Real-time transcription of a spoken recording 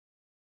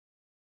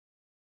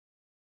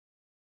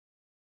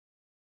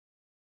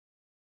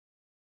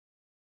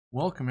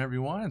Welcome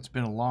everyone. It's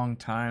been a long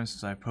time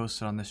since I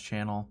posted on this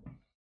channel.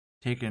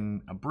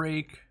 Taken a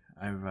break.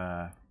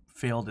 I've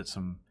failed at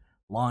some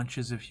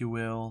launches, if you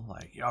will.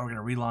 Like, we're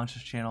gonna relaunch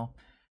this channel.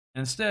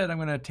 Instead, I'm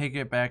gonna take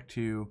it back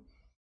to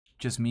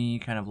just me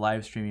kind of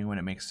live streaming when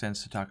it makes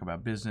sense to talk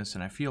about business,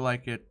 and I feel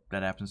like it.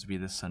 That happens to be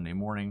this Sunday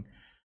morning.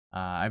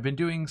 I've been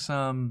doing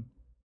some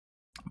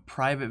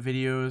private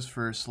videos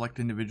for select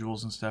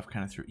individuals and stuff,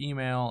 kind of through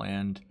email,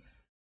 and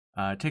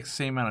it takes the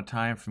same amount of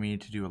time for me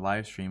to do a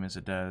live stream as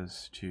it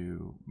does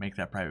to make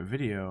that private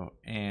video,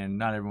 and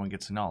not everyone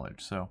gets the knowledge.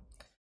 So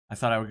I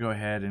thought I would go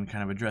ahead and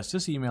kind of address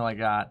this email I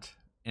got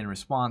in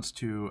response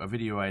to a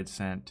video I had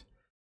sent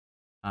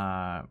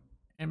and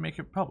make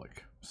it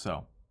public.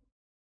 So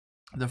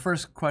the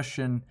first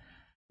question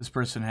this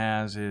person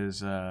has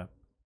is, I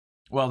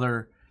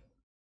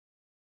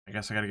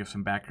guess I got to give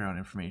some background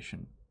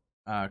information.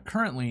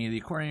 Currently, the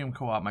Aquarium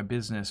Co-op, my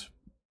business,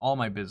 all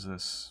my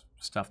business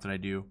stuff that I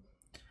do,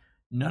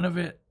 none of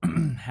it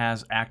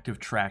has active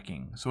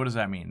tracking. So what does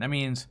that mean? That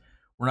means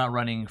we're not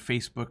running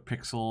Facebook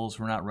pixels.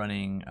 We're not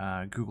running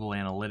Google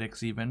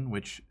Analytics even,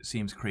 which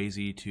seems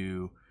crazy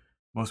to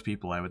most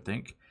people, I would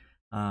think.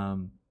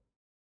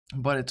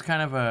 But it's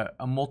kind of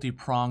a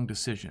multi-pronged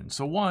decision.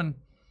 So one,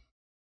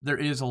 there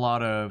is a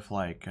lot of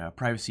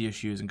privacy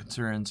issues and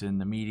concerns in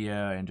the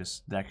media and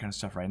just that kind of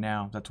stuff right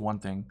now. That's one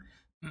thing.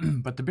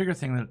 But the bigger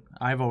thing that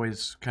I've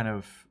always kind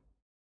of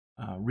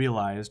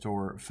realized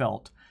or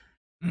felt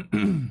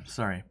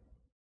sorry,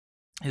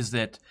 is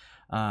that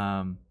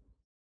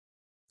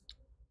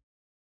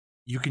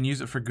you can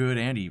use it for good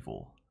and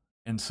evil.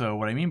 And so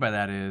what I mean by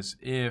that is,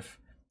 if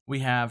we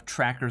have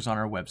trackers on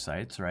our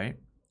websites, right?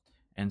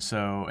 And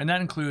that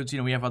includes,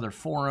 we have other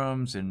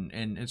forums, and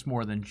it's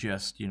more than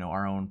just,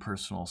 our own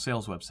personal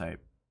sales website.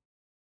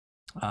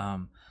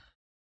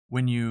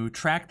 When you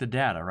track the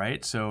data,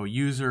 right? So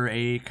user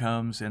A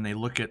comes and they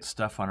look at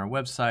stuff on our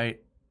website,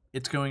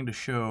 it's going to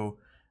show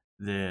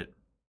that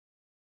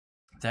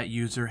that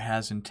user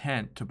has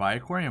intent to buy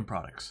aquarium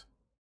products,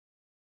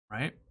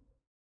 right?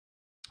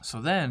 So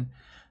then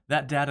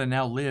that data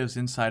now lives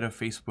inside of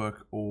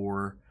Facebook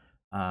or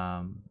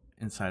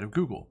inside of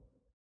Google.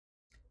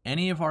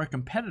 Any of our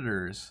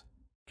competitors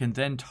can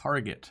then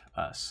target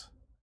us.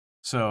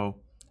 So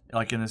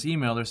like in this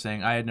email, they're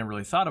saying, I had never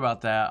really thought about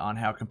that, on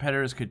how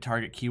competitors could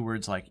target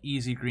keywords like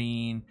Easy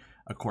Green,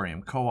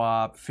 Aquarium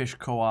Co-op, Fish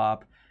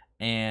Co-op,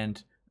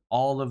 and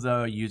all of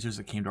the users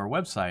that came to our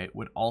website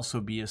would also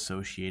be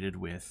associated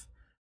with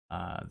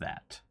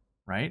that,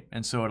 right?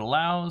 And so it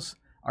allows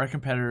our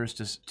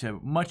competitors to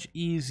much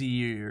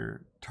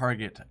easier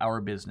target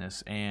our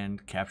business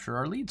and capture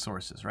our lead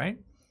sources, right?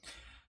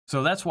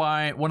 So that's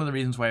why, one of the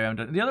reasons why I haven't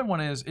done it. The other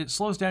one is it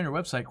slows down your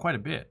website quite a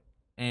bit,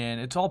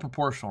 and it's all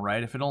proportional,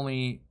 right? If it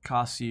only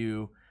costs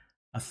you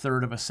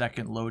 1/3 of a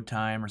second load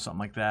time or something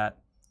like that,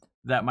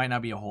 that might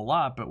not be a whole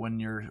lot, but when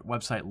your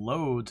website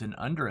loads in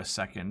under a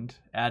second,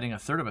 adding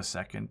 1/3 of a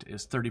second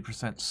is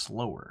 30%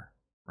 slower,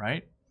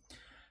 right?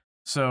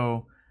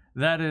 So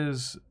that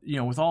is,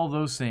 with all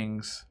those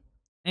things,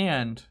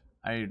 and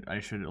I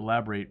should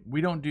elaborate, we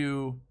don't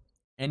do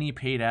any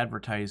paid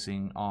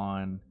advertising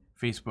on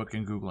Facebook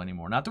and Google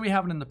anymore. Not that we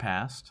haven't in the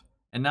past,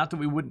 and not that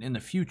we wouldn't in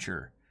the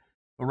future,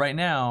 but right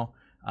now,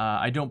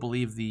 I don't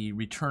believe the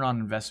return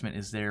on investment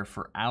is there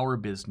for our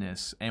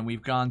business, and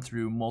we've gone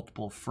through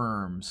multiple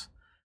firms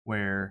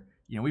where,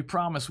 we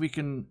promise we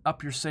can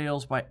up your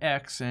sales by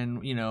X,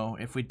 and,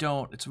 if we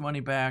don't, it's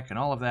money back and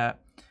all of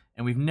that.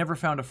 And we've never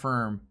found a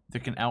firm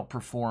that can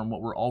outperform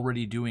what we're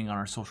already doing on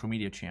our social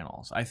media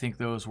channels. I think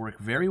those work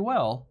very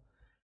well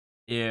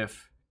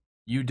if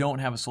you don't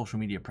have a social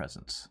media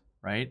presence,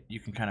 right? You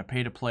can kind of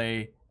pay to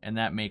play, and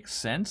that makes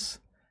sense.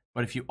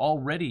 But if you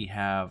already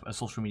have a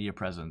social media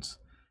presence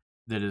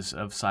that is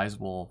of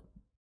sizable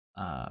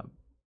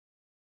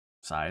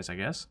size, I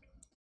guess,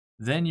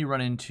 then you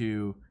run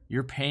into,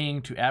 you're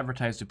paying to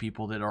advertise to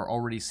people that are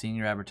already seeing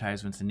your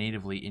advertisements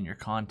natively in your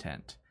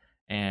content,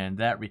 and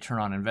that return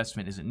on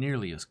investment isn't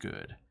nearly as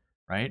good,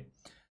 right?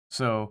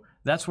 So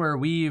that's where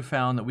we've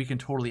found that we can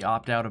totally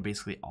opt out of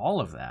basically all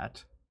of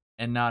that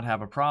and not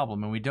have a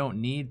problem, and we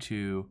don't need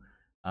to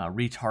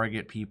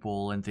retarget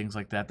people and things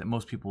like that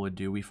most people would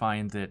do. We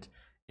find that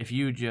if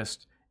you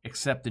just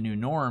accept the new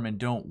norm and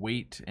don't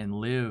wait and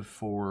live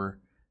for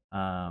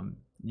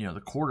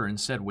the quarter,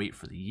 instead wait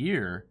for the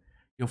year,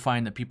 you'll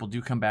find that people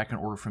do come back and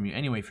order from you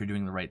anyway if you're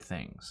doing the right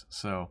things.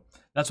 So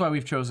that's why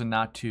we've chosen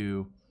not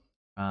to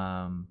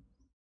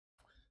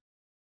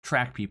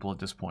track people at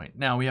this point.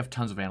 Now we have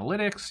tons of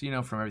analytics,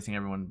 from everything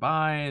everyone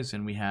buys,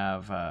 and we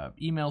have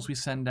emails we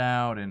send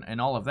out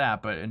and all of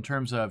that. But in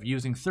terms of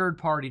using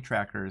third-party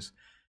trackers,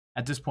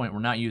 at this point, we're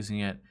not using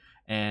it.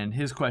 And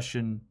his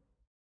question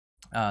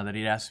that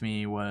he'd asked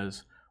me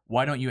was,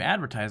 why don't you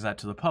advertise that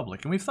to the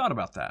public? And we've thought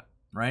about that,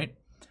 right?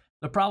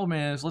 The problem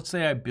is, let's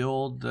say I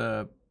build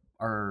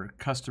our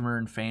customer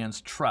and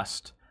fans'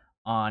 trust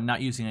on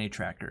not using any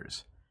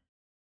trackers.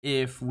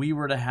 If we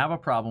were to have a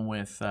problem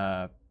with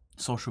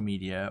social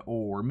media,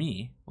 or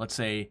me, let's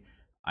say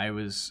I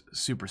was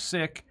super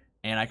sick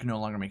and I can no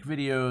longer make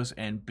videos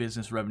and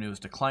business revenue is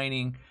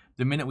declining,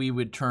 the minute we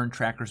would turn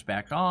trackers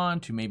back on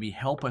to maybe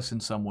help us in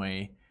some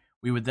way,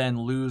 we would then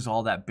lose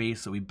all that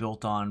base that we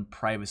built on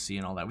privacy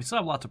and all that. We still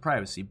have lots of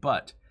privacy,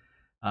 but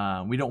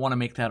we don't want to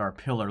make that our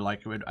pillar.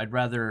 Like, I'd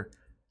rather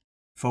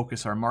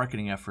focus our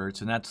marketing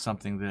efforts, and that's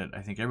something that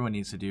I think everyone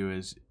needs to do.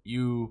 Is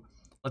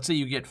let's say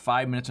you get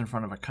 5 minutes in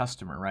front of a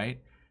customer,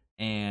 right?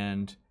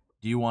 And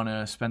do you want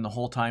to spend the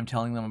whole time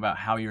telling them about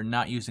how you're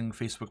not using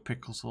Facebook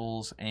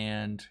Pixels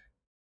and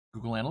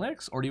Google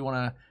Analytics, or do you want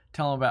to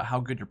tell them about how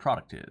good your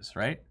product is,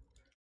 right?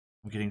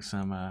 I'm getting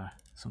some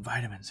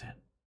vitamins in.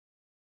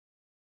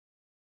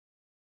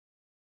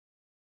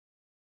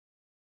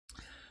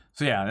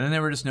 So yeah, and then they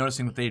were just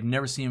noticing that they'd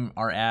never seen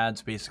our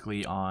ads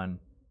basically on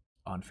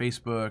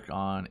Facebook,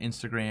 on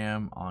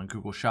Instagram, on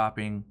Google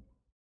Shopping,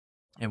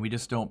 and we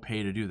just don't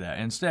pay to do that.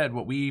 Instead,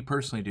 what we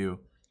personally do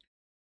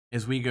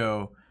is we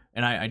go,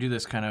 and I do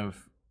this kind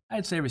of,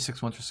 I'd say every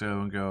 6 months or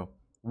so, and go,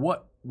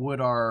 what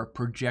would our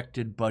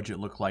projected budget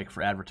look like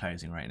for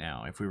advertising right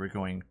now if we were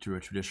going through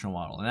a traditional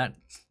model? And that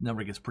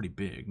number gets pretty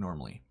big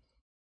normally.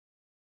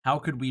 How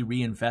could we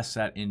reinvest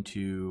that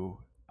into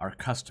our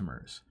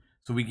customers?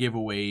 So we give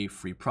away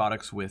free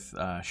products with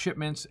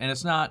shipments, and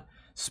it's not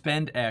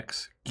spend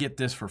X, get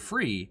this for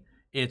free.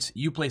 It's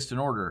you placed an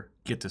order,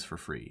 get this for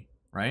free,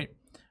 right?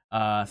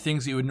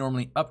 Things that you would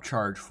normally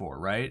upcharge for,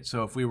 right?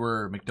 So if we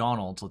were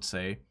McDonald's, let's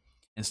say,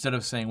 instead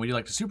of saying, would you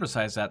like to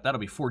supersize that? That'll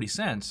be 40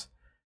 cents.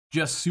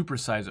 Just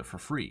supersize it for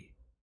free,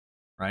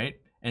 right?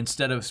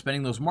 Instead of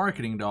spending those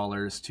marketing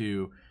dollars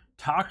to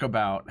talk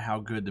about how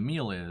good the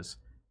meal is,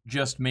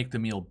 just make the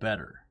meal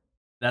better.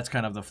 That's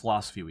kind of the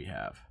philosophy we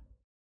have.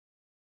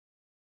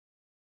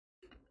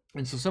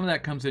 And so some of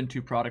that comes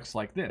into products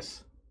like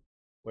this,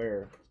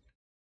 where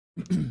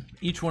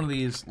each one of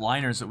these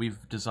liners that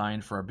we've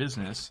designed for our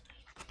business,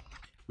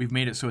 we've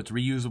made it so it's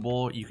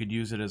reusable. You could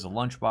use it as a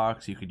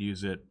lunchbox. You could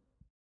use it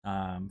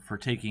for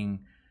taking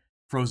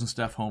frozen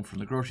stuff home from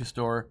the grocery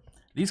store.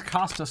 These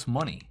cost us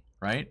money,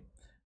 right?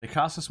 They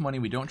cost us money.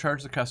 We don't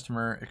charge the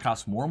customer. It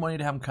costs more money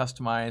to have them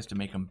customized, to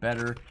make them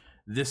better.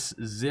 This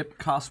zip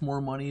costs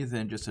more money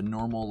than just a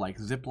normal like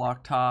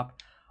Ziploc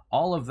top.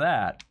 All of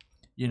that,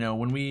 you know,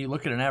 when we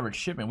look at an average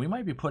shipment, we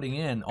might be putting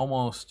in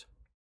almost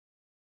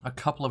a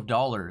couple of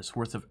dollars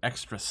worth of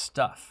extra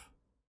stuff.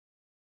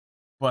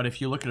 But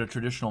if you look at a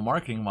traditional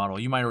marketing model,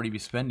 you might already be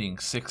spending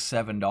 $6,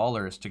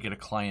 $7 to get a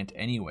client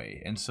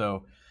anyway. And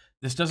so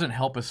this doesn't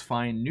help us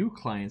find new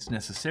clients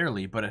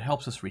necessarily, but it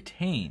helps us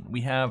retain.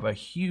 We have a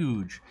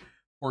huge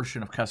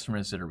portion of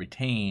customers that are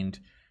retained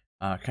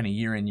kind of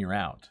year in, year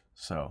out.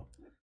 So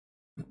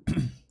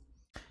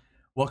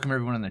welcome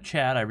everyone in the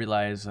chat. I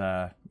realize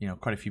you know,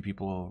 quite a few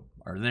people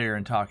are there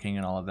and talking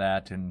and all of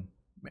that, and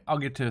I'll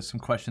get to some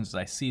questions as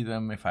I see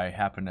them if I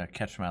happen to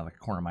catch them out of the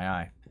corner of my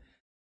eye.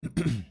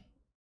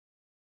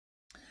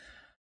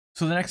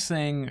 So the next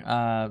thing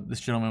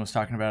this gentleman was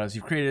talking about is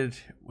you've created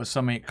what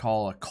some might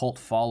call a cult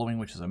following,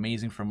 which is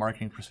amazing from a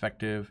marketing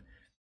perspective.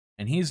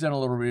 And he's done a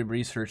little bit of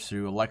research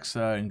through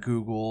Alexa and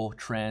Google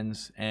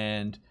Trends,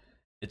 and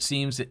it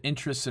seems that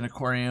interest in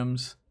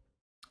aquariums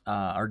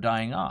are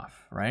dying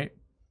off, right?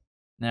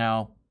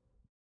 Now,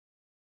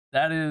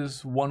 that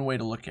is one way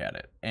to look at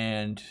it.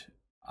 And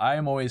I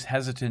am always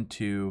hesitant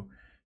to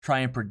try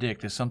and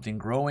predict, is something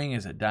growing?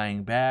 Is it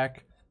dying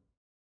back?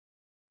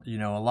 You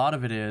know, a lot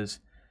of it is,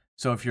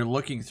 so if you're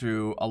looking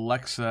through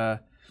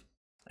Alexa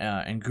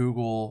and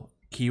Google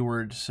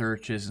keyword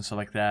searches and stuff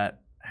like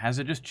that, has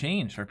it just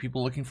changed? Are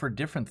people looking for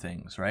different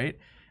things, right?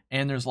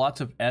 And there's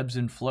lots of ebbs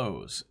and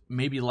flows.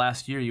 Maybe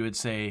last year you would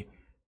say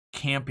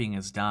camping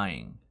is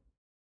dying.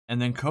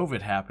 And then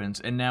COVID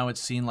happens, and now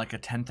it's seen like a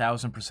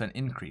 10,000%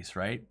 increase,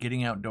 right?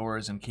 Getting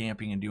outdoors and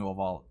camping and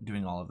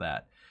doing all of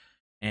that.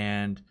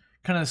 And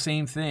kind of the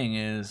same thing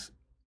is,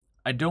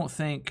 I don't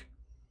think,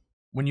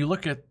 when you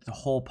look at the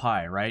whole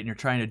pie, right, and you're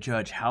trying to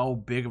judge how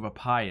big of a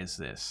pie is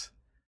this,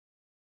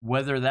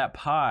 whether that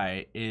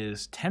pie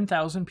is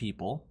 10,000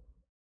 people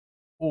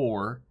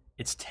or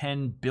it's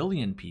 10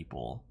 billion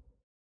people,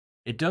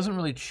 it doesn't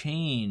really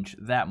change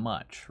that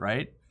much,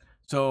 right?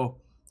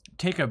 So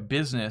take a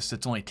business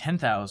that's only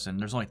 10,000,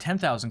 there's only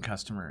 10,000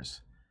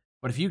 customers.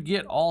 But if you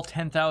get all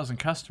 10,000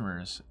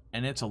 customers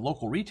and it's a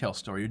local retail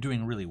store, you're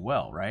doing really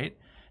well, right?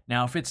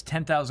 Now, if it's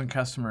 10,000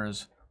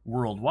 customers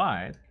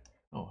worldwide,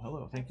 oh,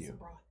 hello, thank you.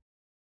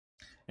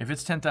 If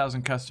it's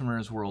 10,000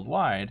 customers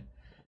worldwide,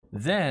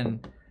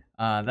 then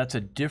that's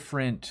a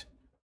different,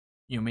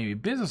 you know, maybe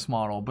business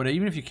model. But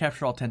even if you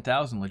capture all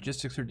 10,000,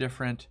 logistics are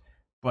different,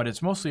 but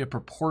it's mostly a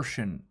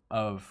proportion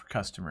of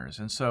customers.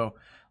 And so,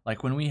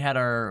 like when we had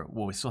our,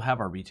 well, we still have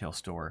our retail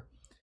store.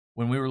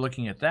 When we were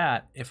looking at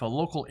that, if a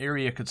local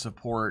area could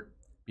support,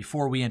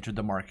 before we entered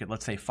the market,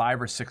 let's say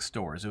 5 or 6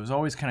 stores, it was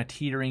always kind of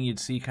teetering. You'd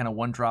see kind of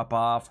one drop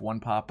off, one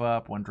pop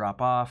up, one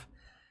drop off.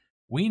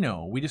 We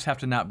know we just have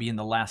to not be in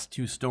the last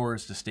 2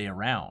 stores to stay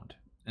around.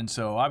 And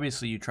so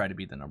obviously you try to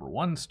be the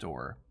 #1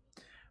 store,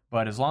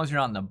 but as long as you're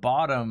not in the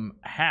bottom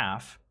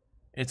half,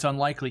 it's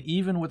unlikely,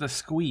 even with a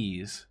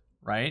squeeze,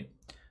 right?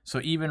 So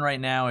even right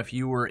now, if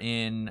you were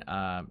in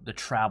the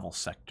travel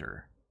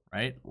sector,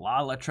 right, a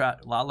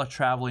lot of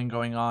traveling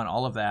going on,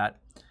 all of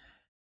that.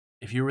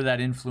 If you were that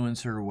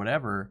influencer or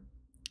whatever,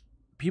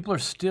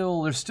 there's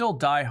still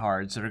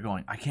diehards that are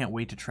going, I can't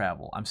wait to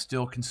travel. I'm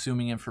still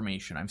consuming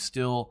information. I'm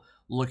still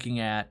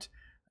looking at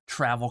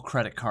travel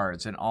credit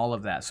cards and all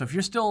of that. So if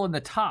you're still in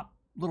the top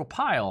little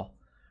pile,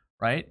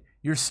 right,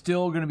 you're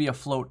still going to be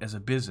afloat as a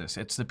business.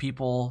 It's the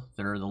people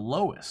that are the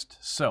lowest.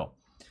 So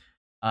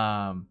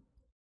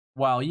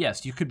while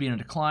yes, you could be in a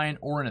decline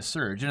or in a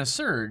surge. In a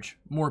surge,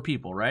 more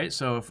people, right?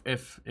 So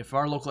if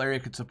our local area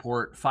could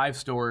support 5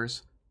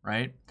 stores,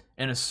 right,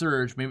 in a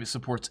surge, maybe it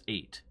supports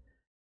 8.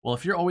 Well,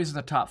 if you're always in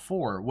the top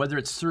 4, whether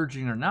it's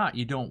surging or not,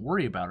 you don't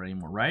worry about it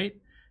anymore, right?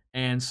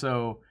 And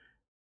so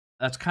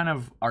that's kind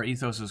of our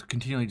ethos, is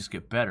continually just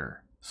get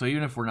better. So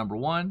even if we're number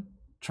 1,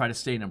 try to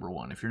stay number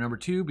 1. If you're number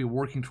 2, be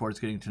working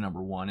towards getting to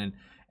number 1.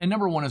 And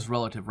number 1 is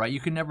relative, right? You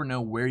can never know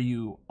where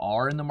you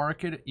are in the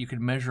market. You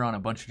can measure on a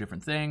bunch of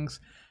different things.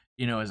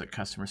 You know, is it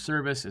customer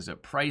service? Is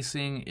it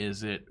pricing?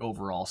 Is it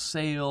overall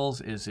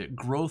sales? Is it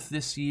growth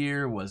this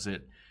year? Was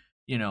it,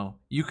 you know,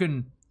 you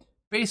can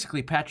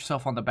basically pat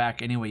yourself on the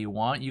back any way you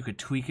want. You could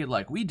tweak it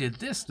like, we did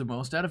this the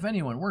most out of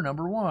anyone. We're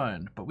number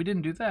 1, but we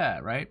didn't do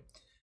that, right?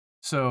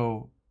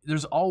 So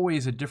there's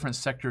always a different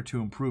sector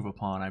to improve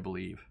upon, I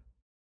believe.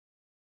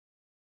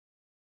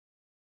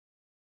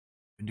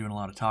 Been doing a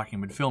lot of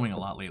talking, been filming a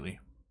lot lately.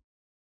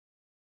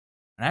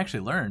 And I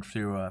actually learned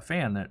through a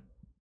fan that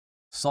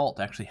salt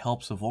actually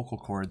helps the vocal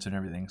cords and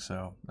everything,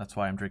 so that's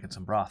why I'm drinking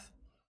some broth.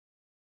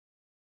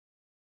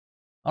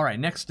 All right,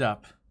 next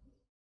up.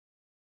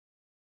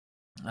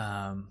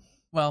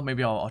 Well,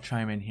 maybe I'll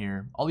chime in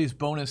here. All these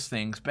bonus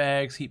things,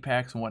 bags, heat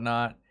packs, and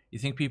whatnot. You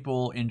think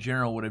people in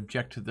general would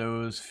object to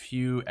those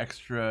few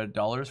extra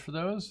dollars for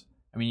those?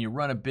 I mean, you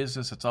run a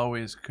business, it's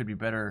always could be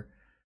better,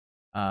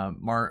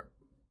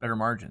 better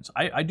margins.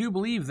 I do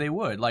believe they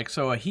would. Like,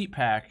 so a heat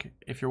pack,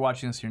 if you're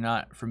watching this, you're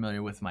not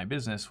familiar with my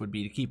business, would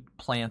be to keep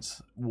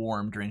plants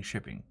warm during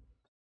shipping.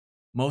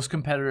 Most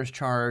competitors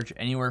charge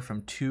anywhere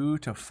from $2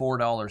 to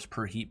 $4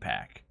 per heat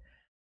pack.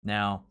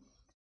 Now,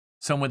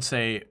 some would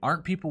say,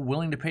 aren't people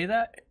willing to pay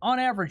that? On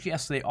average,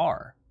 yes, they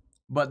are.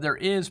 But there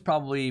is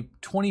probably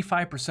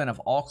 25% of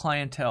all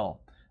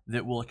clientele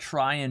that will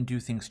try and do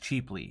things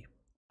cheaply.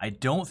 I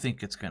don't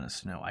think it's going to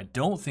snow. I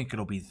don't think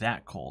it'll be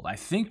that cold. I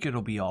think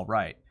it'll be all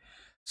right.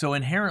 So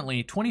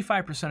inherently,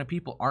 25% of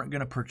people aren't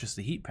going to purchase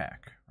the heat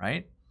pack,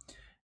 right?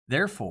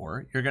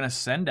 Therefore, you're going to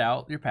send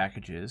out your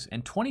packages,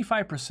 and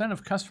 25%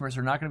 of customers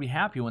are not going to be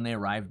happy when they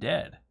arrive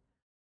dead.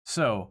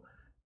 So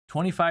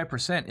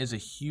 25% is a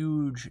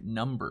huge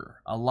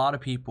number. A lot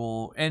of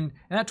people, and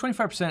that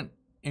 25%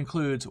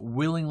 includes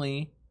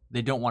willingly,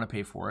 they don't want to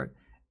pay for it,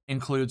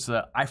 includes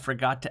the I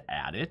forgot to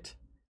add it,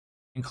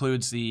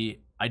 includes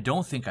the I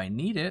don't think I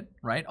need it,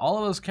 right? All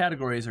of those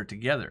categories are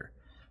together.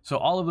 So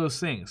all of those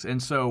things.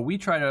 And so we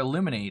try to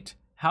eliminate,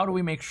 how do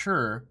we make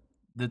sure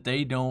that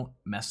they don't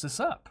mess this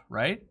up,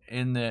 right?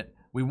 In that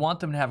we want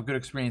them to have a good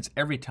experience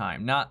every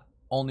time, not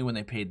only when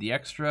they paid the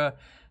extra.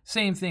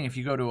 Same thing if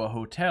you go to a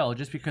hotel,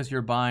 just because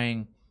you're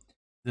buying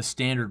the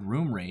standard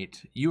room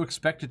rate, you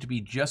expect it to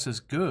be just as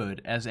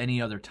good as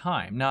any other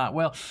time. Not,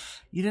 well,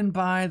 you didn't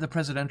buy the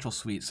presidential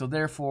suite, so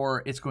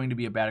therefore it's going to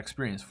be a bad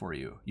experience for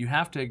you. You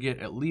have to get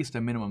at least a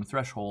minimum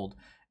threshold,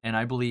 and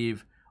I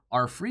believe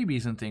our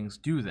freebies and things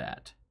do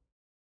that.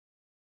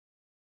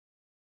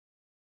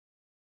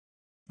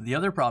 The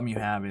other problem you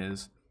have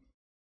is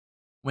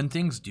when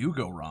things do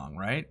go wrong,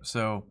 right?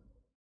 So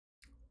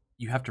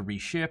you have to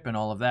reship and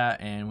all of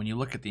that, and when you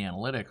look at the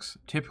analytics,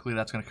 typically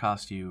that's going to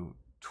cost you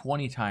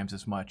 20 times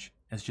as much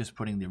as just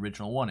putting the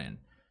original one in.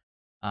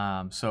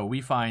 So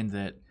we find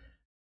that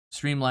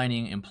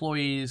streamlining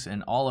employees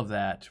and all of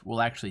that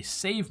will actually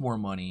save more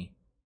money,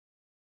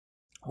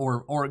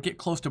 or get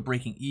close to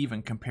breaking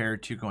even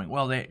compared to going,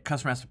 well, the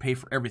customer has to pay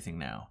for everything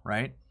now,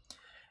 right?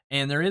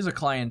 And there is a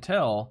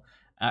clientele.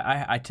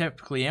 I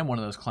typically am one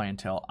of those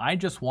clientele. I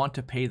just want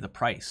to pay the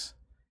price.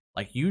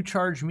 Like, you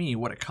charge me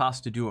what it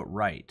costs to do it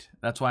right.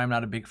 That's why I'm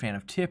not a big fan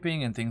of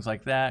tipping and things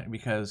like that,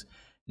 because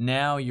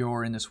now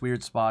you're in this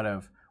weird spot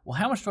of, well,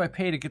 how much do I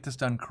pay to get this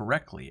done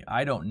correctly?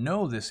 I don't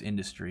know this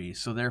industry,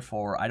 so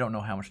therefore I don't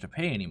know how much to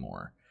pay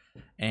anymore.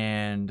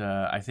 And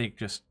I think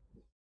just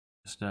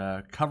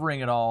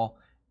covering it all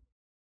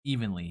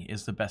evenly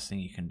is the best thing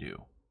you can do.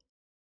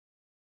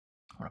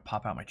 I'm going to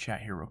pop out my chat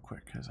here real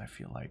quick because I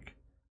feel like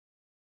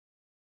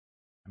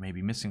I may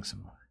be missing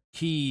some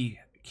key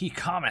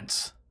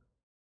comments.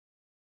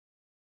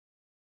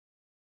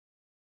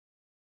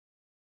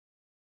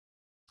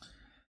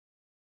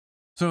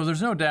 So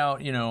there's no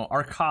doubt, you know,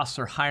 our costs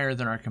are higher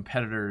than our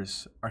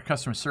competitors. Our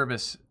customer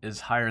service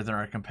is higher than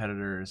our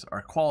competitors.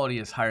 Our quality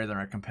is higher than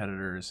our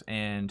competitors.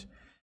 And,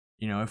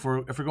 you know, if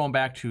we're going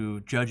back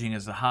to judging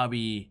as a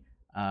hobby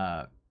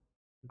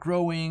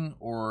growing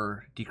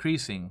or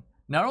decreasing,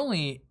 not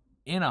only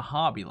in a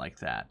hobby like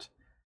that,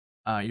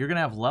 you're going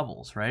to have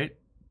levels, right?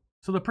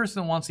 So the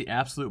person that wants the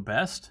absolute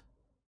best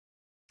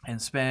and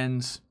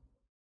spends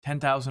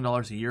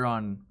 $10,000 a year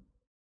on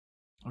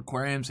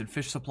aquariums and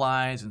fish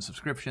supplies and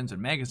subscriptions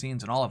and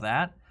magazines and all of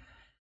that,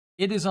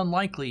 it is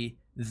unlikely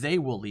they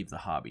will leave the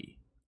hobby.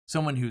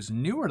 Someone who's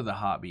newer to the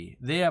hobby,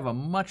 they have a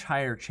much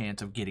higher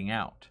chance of getting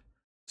out.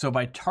 So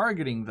by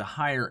targeting the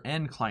higher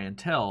end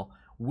clientele,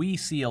 we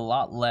see a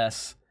lot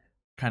less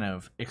kind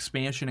of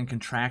expansion and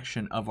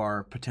contraction of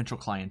our potential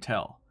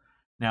clientele.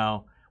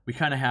 Now, we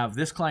kind of have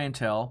this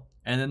clientele,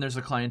 and then there's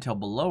a clientele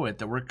below it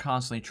that we're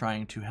constantly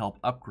trying to help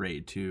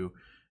upgrade to,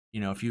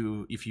 if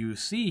you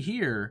see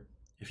here,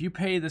 if you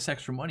pay this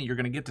extra money, you're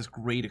going to get this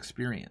great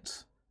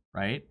experience,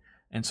 right?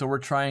 And so we're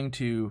trying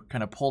to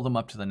kind of pull them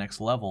up to the next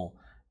level,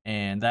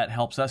 and that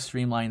helps us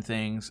streamline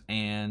things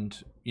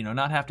and,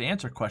 not have to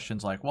answer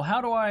questions like, well,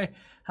 how do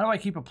I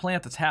keep a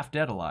plant that's half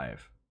dead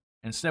alive?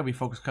 Instead, we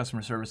focus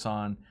customer service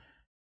on,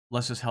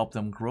 let's just help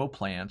them grow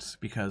plants,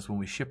 because when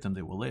we ship them,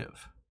 they will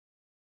live.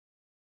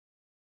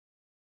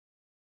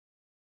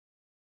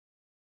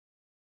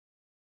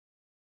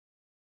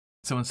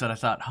 Someone said, I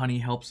thought honey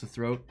helps the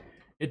throat.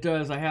 It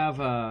does. I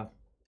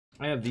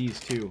have these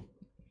too.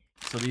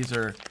 So these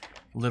are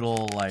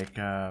little like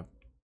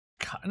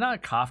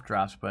not cough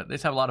drops, but they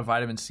just have a lot of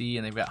vitamin C,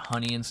 and they've got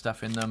honey and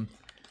stuff in them.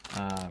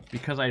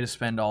 Because I just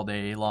spend all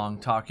day long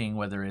talking,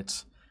 whether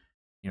it's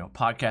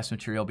podcast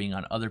material, being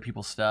on other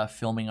people's stuff,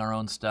 filming our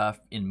own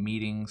stuff, in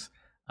meetings,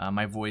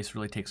 my voice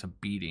really takes a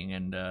beating,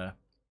 and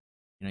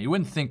you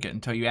wouldn't think it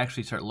until you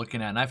actually start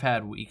looking at it. And I've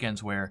had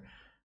weekends where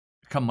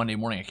come Monday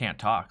morning I can't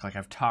talk. Like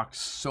I've talked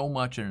so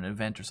much at an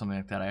event or something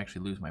like that, I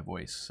actually lose my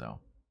voice. So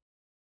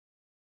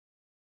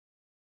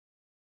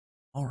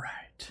all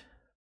right.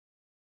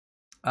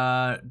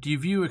 Do you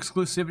view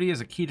exclusivity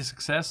as a key to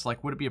success?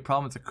 Like, would it be a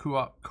problem if the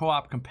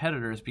co-op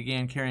competitors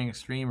began carrying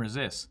extreme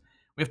resists?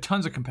 We have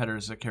tons of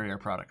competitors that carry our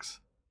products.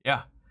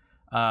 Yeah.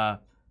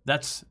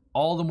 That's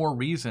all the more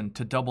reason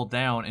to double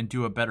down and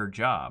do a better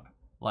job.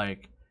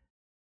 Like,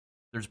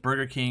 there's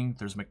Burger King,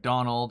 there's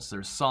McDonald's,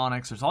 there's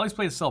Sonic's, there's all these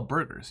places that sell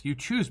burgers. You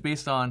choose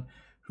based on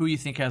who you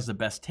think has the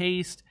best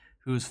taste,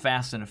 who's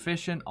fast and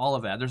efficient, all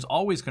of that. There's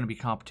always going to be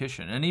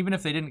competition. And even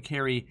if they didn't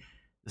carry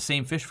the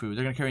same fish food,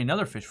 they're going to carry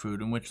another fish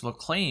food in which they'll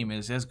claim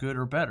is as good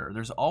or better.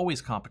 There's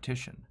always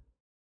competition.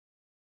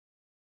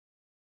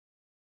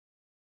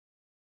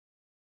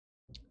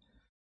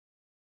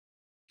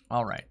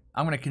 All right,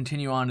 I'm going to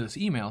continue on to this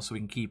email so we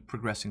can keep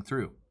progressing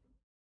through.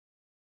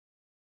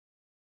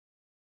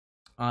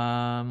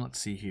 Let's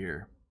see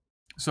here.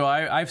 So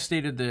I've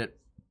stated that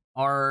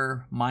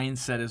our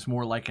mindset is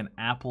more like an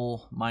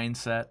Apple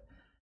mindset,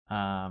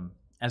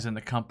 as in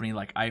the company,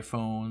 like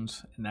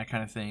iPhones and that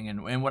kind of thing.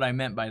 And what I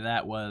meant by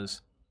that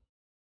was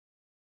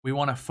we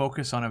want to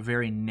focus on a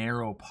very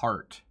narrow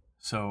part.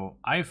 So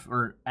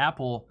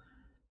Apple,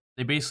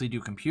 they basically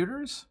do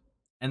computers,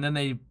 and then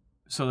let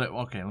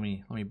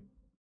me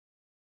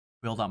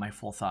build out my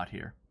full thought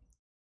here.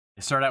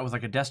 They started out with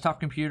like a desktop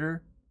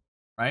computer,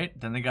 right?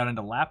 Then they got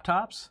into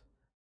laptops.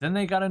 Then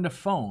they got into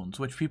phones,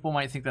 which people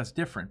might think that's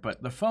different,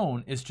 but the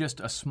phone is just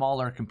a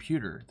smaller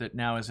computer that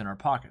now is in our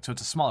pocket. So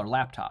it's a smaller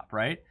laptop,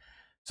 right?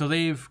 So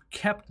they've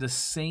kept the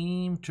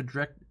same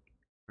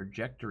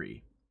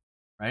trajectory,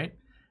 right?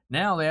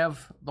 Now they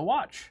have the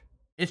watch.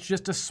 It's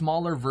just a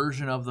smaller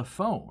version of the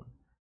phone.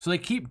 So they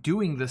keep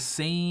doing the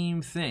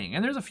same thing.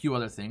 And there's a few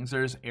other things.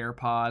 There's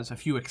AirPods, a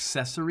few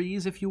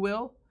accessories, if you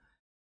will.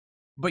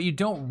 But you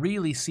don't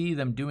really see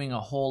them doing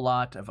a whole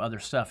lot of other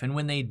stuff. And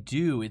when they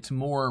do, it's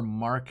more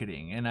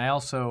marketing. And I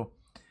also,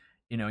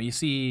 you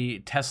see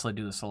Tesla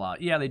do this a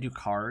lot. Yeah, they do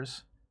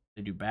cars.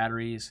 They do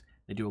batteries.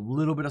 They do a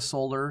little bit of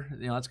solar.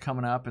 That's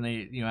coming up. And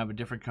they have a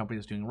different company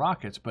that's doing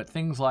rockets. But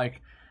things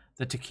like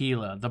the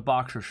tequila, the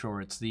boxer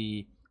shorts,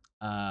 the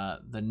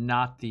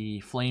not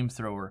the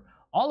flamethrower,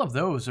 all of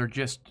those are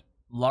just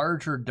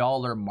larger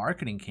dollar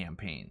marketing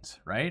campaigns,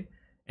 right?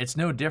 It's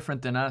no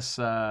different than us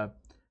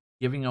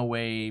giving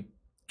away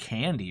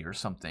candy or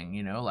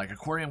something, like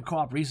Aquarium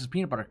Co-op Reese's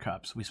Peanut Butter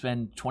Cups. We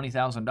spend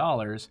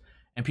 $20,000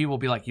 and people will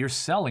be like, you're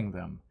selling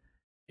them.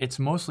 It's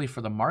mostly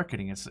for the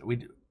marketing.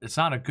 It's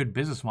not a good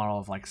business model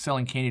of like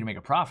selling candy to make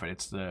a profit.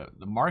 It's the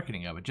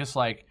marketing of it. Just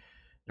like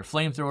their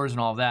flamethrowers and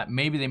all of that,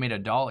 maybe they made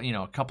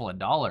a couple of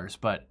dollars,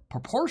 but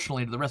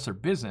proportionally to the rest of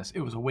their business, it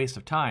was a waste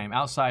of time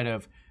outside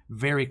of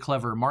very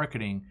clever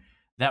marketing.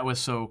 That was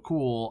so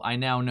cool. I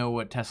now know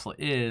what Tesla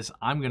is.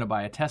 I'm going to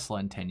buy a Tesla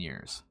in 10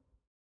 years.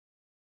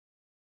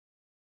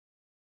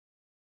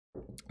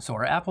 So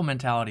our Apple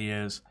mentality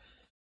is,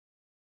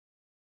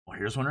 well,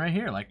 here's one right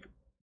here, like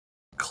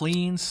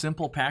clean,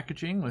 simple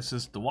packaging. This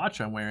is the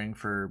watch I'm wearing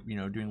for,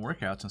 doing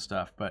workouts and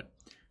stuff, but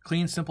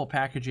clean, simple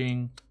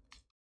packaging,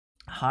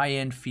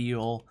 high-end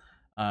feel,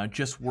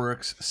 just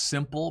works,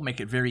 simple, make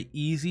it very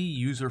easy,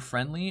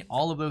 user-friendly.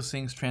 All of those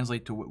things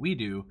translate to what we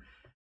do.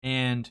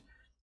 And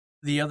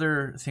the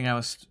other thing I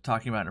was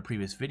talking about in a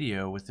previous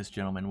video with this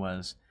gentleman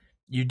was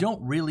you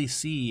don't really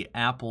see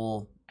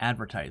Apple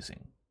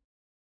advertising.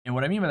 And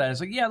what I mean by that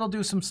is like, yeah, they'll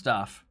do some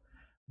stuff,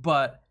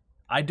 but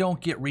I don't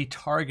get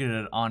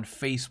retargeted on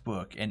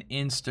Facebook and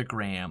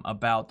Instagram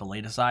about the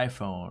latest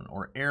iPhone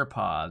or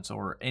AirPods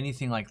or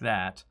anything like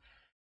that.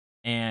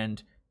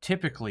 And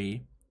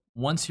typically,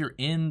 once you're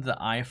in the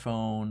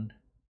iPhone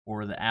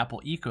or the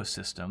Apple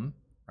ecosystem,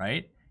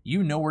 right,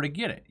 you know where to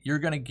get it. You're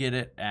going to get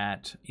it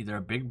at either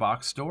a big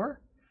box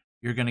store,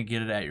 you're going to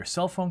get it at your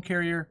cell phone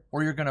carrier,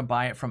 or you're going to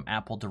buy it from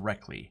Apple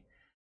directly.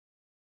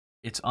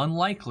 It's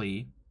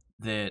unlikely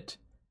that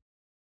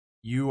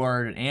you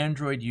are an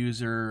Android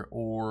user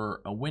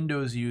or a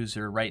Windows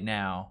user right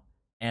now,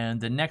 and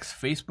the next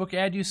Facebook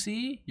ad you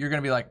see, you're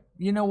going to be like,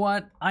 you know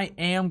what? I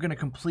am going to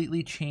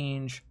completely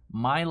change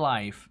my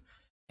life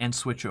and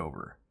switch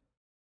over.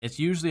 It's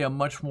usually a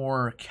much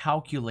more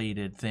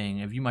calculated thing.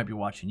 If you might be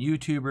watching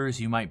YouTubers,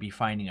 you might be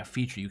finding a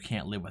feature you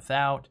can't live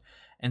without.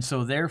 And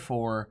so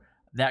therefore,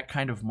 that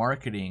kind of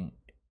marketing,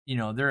 you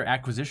know, their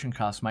acquisition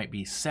cost might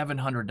be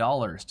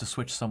 $700 to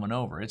switch someone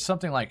over. It's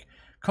something like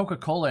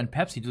Coca-Cola and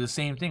Pepsi do the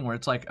same thing, where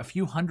it's like a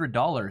few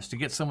 $100s to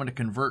get someone to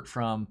convert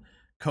from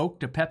Coke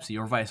to Pepsi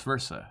or vice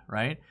versa,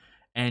 right?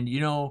 And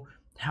you know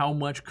how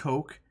much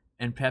Coke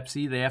and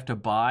Pepsi they have to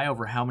buy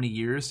over how many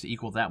years to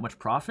equal that much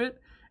profit?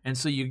 And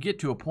so you get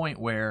to a point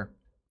where,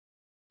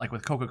 like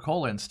with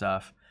Coca-Cola and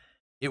stuff,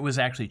 it was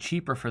actually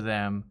cheaper for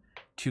them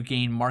to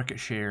gain market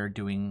share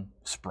doing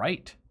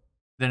Sprite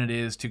than it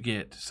is to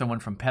get someone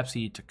from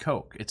Pepsi to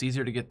Coke. It's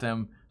easier to get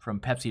them from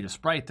Pepsi to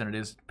Sprite than it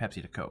is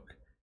Pepsi to Coke.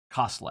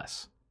 Cost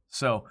less.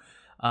 So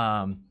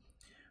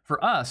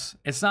for us,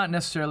 it's not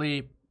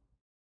necessarily,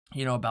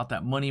 you know, about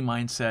that money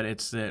mindset.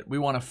 It's that we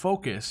want to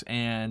focus,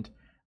 and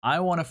I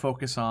want to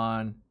focus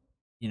on,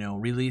 you know,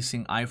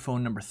 releasing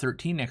iPhone number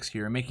 13 next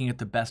year and making it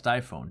the best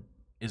iPhone.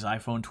 Is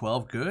iPhone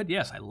 12 good?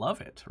 Yes, I love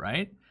it,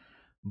 right?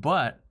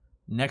 But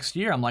next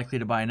year I'm likely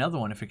to buy another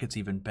one if it gets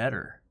even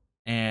better.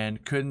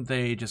 And couldn't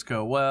they just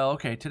go, well,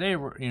 okay, today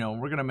we're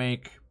going to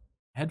make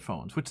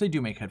headphones, which they do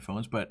make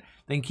headphones, but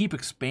they can keep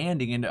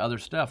expanding into other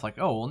stuff like,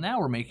 oh, well, now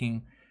we're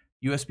making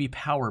USB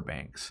power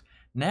banks.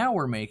 Now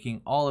we're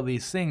making all of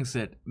these things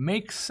that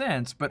make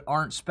sense but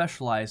aren't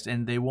specialized,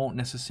 and they won't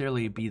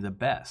necessarily be the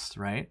best,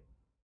 right?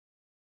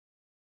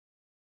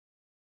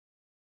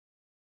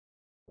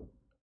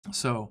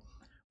 So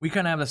we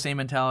kind of have the same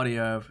mentality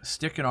of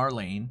stick in our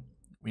lane.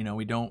 You know,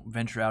 we don't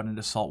venture out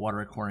into saltwater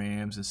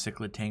aquariums and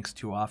cichlid tanks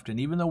too often,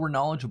 even though we're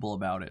knowledgeable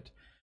about it.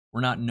 We're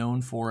not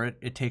known for it.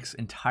 It takes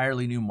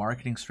entirely new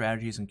marketing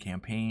strategies and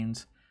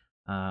campaigns.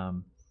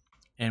 And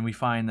we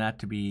find that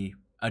to be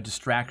a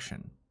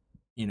distraction.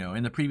 You know,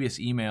 in the previous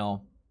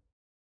email,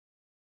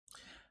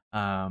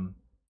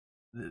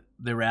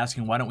 they were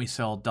asking, why don't we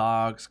sell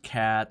dogs,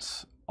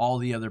 cats, all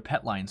the other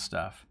pet line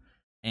stuff?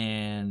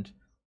 And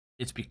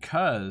it's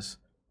because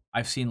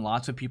I've seen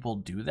lots of people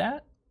do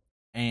that,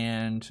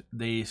 and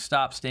they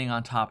stop staying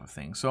on top of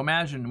things. So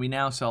imagine we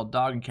now sell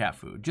dog and cat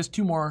food, just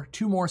two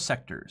more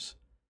sectors.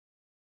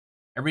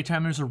 Every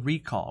time there's a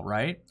recall,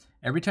 right?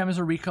 Every time there's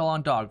a recall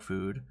on dog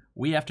food,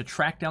 we have to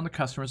track down the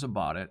customers that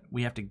bought it.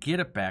 We have to get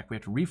it back. We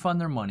have to refund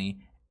their money.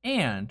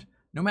 And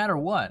no matter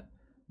what,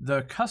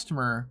 the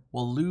customer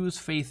will lose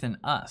faith in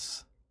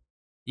us.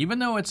 Even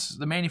though it's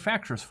the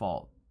manufacturer's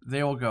fault,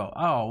 they will go,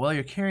 oh, well,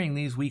 you're carrying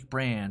these weak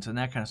brands and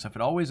that kind of stuff.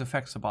 It always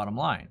affects the bottom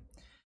line.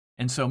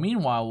 And so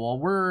meanwhile, while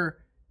we're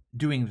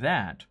doing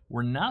that,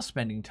 we're not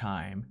spending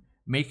time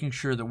making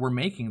sure that we're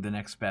making the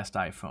next best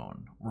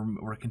iPhone.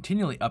 We're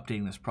continually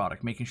updating this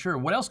product, making sure,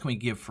 what else can we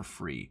give for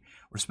free?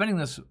 We're spending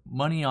this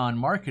money on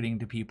marketing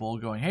to people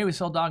going, hey, we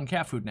sell dog and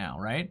cat food now,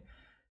 right?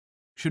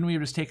 Shouldn't we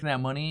have just taken that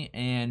money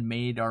and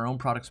made our own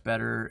products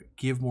better,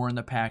 give more in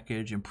the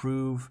package,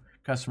 improve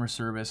customer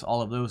service,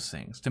 all of those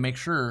things to make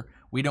sure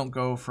we don't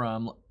go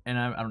from, and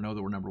I don't know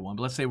that we're number one,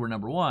 but let's say we're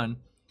number one.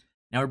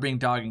 Now we're bringing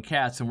dog and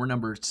cats and we're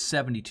number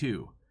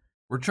 72.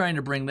 We're trying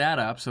to bring that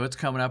up, so it's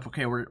coming up.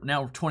 Okay, we're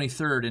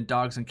 23rd in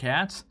dogs and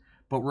cats,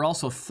 but we're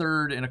also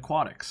 3rd in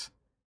aquatics,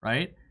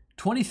 right?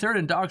 23rd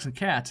in dogs and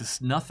cats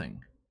is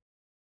nothing.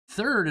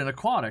 3rd in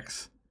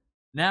aquatics,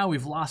 now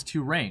we've lost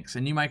 2 ranks,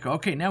 and you might go,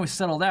 okay, now we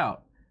settled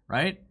out,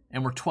 right?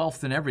 And we're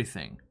 12th in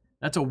everything.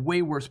 That's a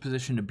way worse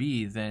position to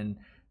be than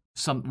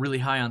some really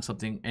high on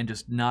something and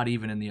just not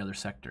even in the other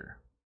sector.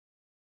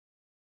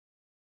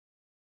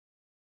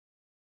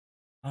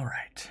 All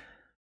right.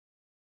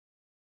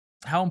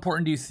 How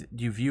important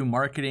do you view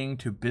marketing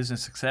to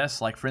business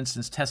success? Like, for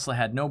instance, Tesla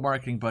had no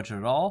marketing budget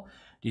at all.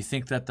 Do you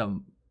think that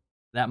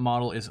that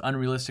model is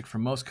unrealistic for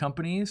most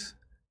companies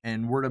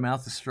and word of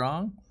mouth is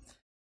strong?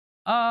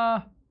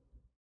 I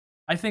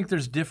think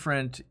there's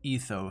different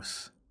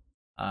ethos.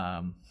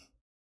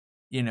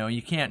 You know,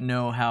 you can't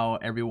know how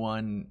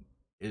everyone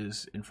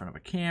is in front of a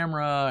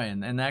camera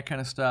and that kind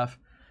of stuff.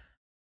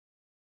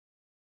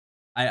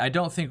 I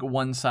don't think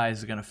one size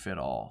is going to fit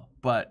all.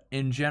 But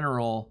in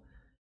general,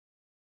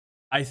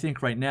 I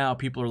think right now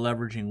people are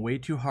leveraging way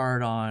too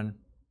hard on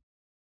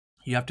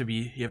you have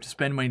to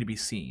spend money to be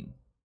seen.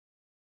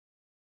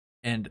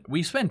 And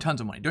we spend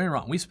tons of money. Don't get me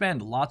wrong, we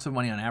spend lots of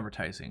money on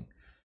advertising.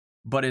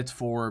 But it's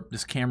for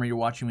this camera you're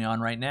watching me on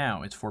right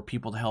now. It's for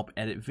people to help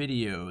edit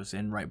videos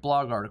and write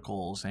blog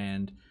articles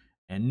and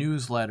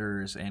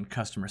newsletters and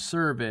customer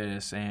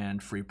service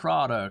and free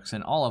products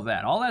and all of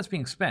that. All that's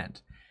being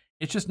spent.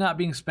 It's just not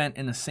being spent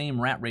in the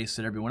same rat race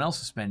that everyone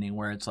else is spending,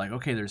 where it's like,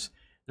 okay,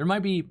 there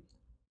might be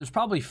there's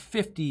probably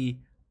 50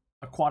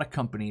 aquatic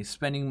companies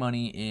spending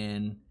money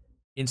in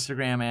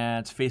Instagram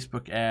ads,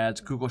 Facebook ads,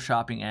 Google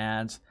Shopping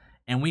ads,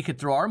 and we could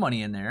throw our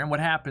money in there. And what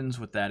happens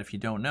with that, if you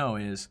don't know,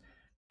 is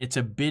it's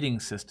a bidding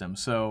system.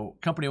 So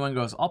company 1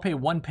 goes, I'll pay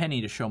 1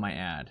 penny to show my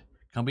ad.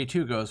 Company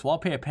 2 goes, well, I'll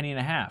pay 1.50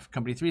 pennies.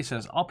 Company 3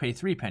 says, I'll pay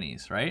 3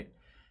 pennies, right?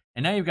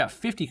 And now you've got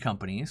 50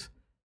 companies,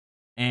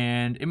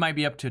 and it might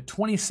be up to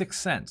 26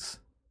 cents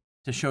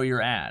to show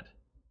your ad.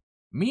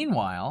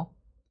 Meanwhile,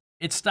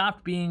 it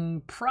stopped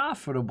being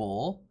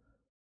profitable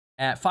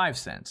at 5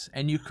 cents,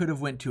 and you could have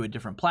went to a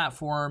different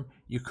platform,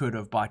 you could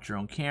have bought your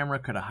own camera,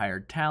 could have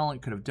hired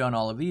talent, could have done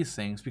all of these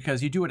things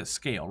because you do it at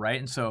scale, right?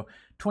 And so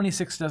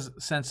 26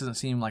 cents doesn't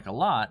seem like a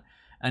lot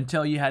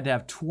until you had to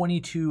have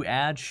 22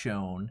 ads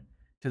shown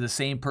to the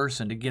same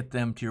person to get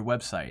them to your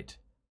website,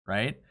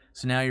 right?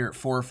 So now you're at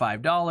 $4 or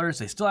 $5.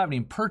 They still haven't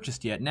even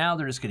purchased yet. Now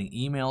they're just getting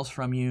emails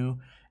from you,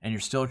 and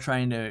you're still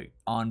trying to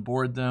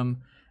onboard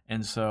them.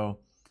 And so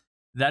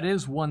that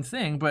is one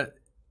thing, but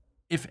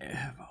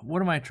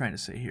what am I trying to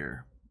say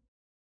here?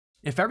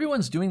 If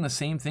everyone's doing the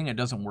same thing, it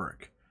doesn't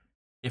work.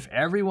 If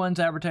everyone's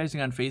advertising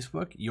on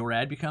Facebook, your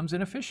ad becomes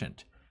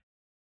inefficient.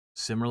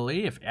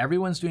 Similarly, if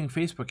everyone's doing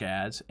Facebook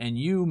ads and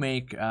you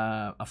make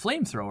a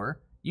flamethrower,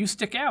 you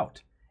stick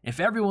out.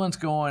 If everyone's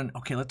going,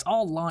 okay, let's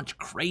all launch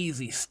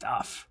crazy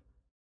stuff,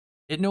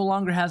 it no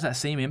longer has that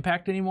same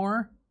impact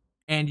anymore,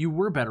 and you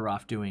were better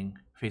off doing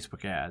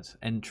Facebook ads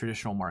and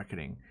traditional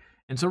marketing.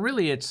 And so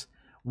really it's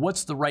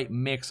what's the right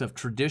mix of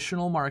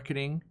traditional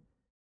marketing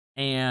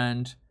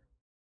and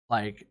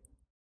like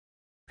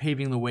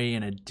paving the way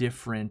in a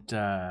different,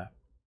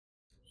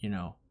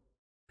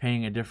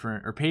 paving a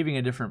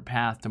different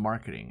path to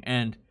marketing.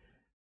 And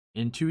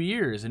in 2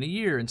 years, in a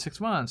year, in 6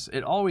 months,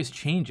 it always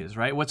changes,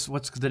 right? What's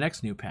the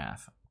next new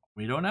path?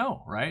 We don't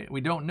know, right?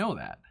 We don't know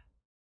that.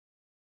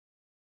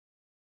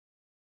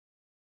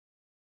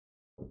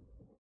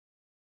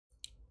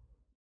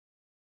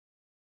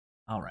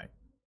 All right.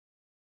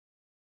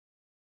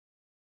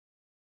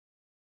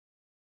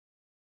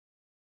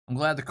 I'm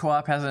glad the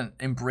co-op hasn't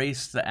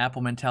embraced the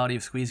Apple mentality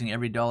of squeezing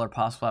every dollar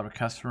possible out of a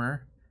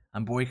customer.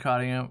 I'm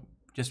boycotting them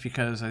just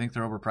because I think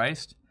they're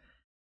overpriced.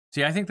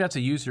 See, I think that's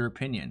a user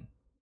opinion.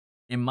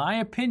 In my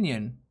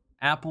opinion,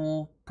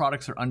 Apple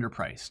products are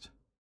underpriced,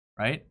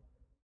 right?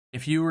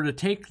 If you were to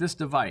take this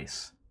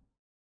device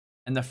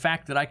and the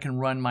fact that I can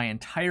run my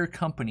entire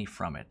company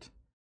from it,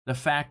 the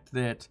fact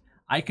that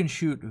I can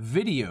shoot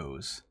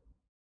videos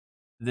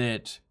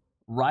that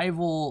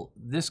rival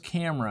this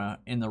camera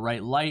in the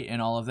right light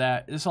and all of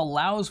that, this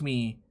allows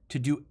me to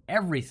do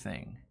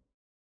everything.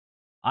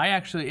 I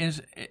actually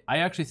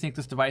think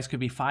this device could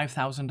be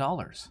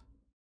 $5,000,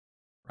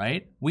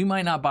 right? We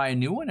might not buy a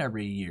new one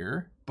every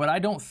year, but I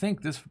don't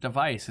think this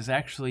device is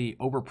actually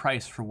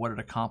overpriced for what it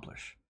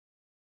accomplishes.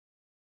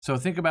 So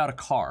think about a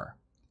car.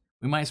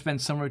 We might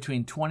spend somewhere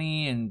between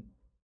 $20,000 and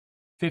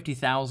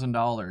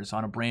 $50,000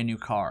 on a brand new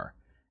car,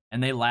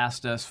 and they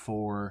last us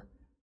for,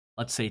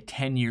 let's say,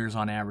 10 years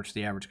on average,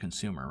 the average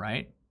consumer,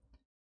 right?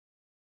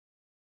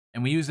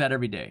 And we use that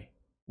every day.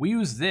 We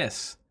use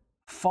this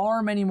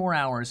far many more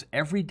hours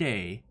every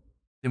day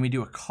than we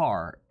do a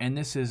car, and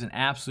this is an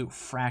absolute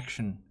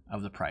fraction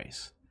of the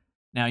price.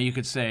 Now you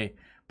could say,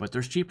 but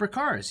there's cheaper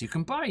cars. You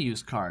can buy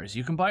used cars.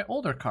 You can buy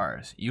older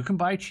cars. You can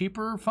buy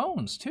cheaper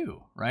phones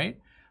too, right?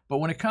 But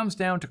when it comes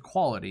down to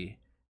quality,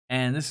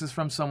 and this is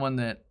from someone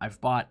that I've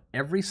bought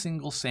every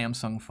single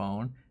Samsung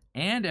phone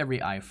and every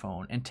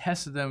iPhone and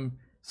tested them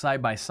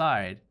side by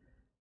side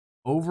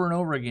over and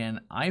over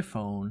again,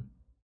 iPhone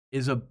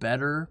is a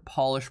better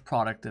polished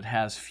product that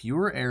has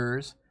fewer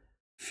errors,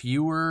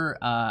 fewer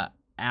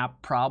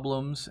app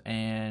problems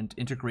and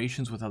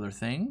integrations with other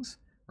things,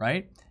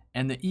 right?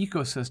 And the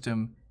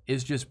ecosystem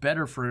is just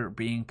better for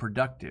being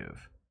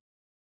productive.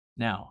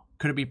 Now,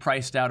 could it be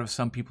priced out of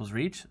some people's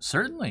reach?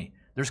 Certainly.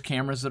 There's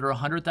cameras that are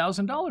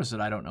 $100,000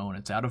 that I don't own.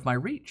 It's out of my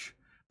reach.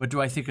 But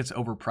do I think it's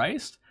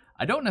overpriced?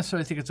 I don't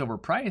necessarily think it's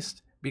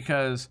overpriced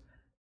because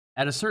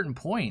at a certain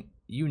point,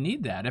 you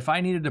need that. If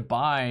I needed to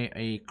buy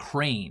a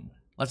crane,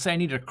 let's say I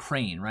need a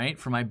crane, right?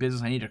 For my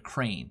business, I need a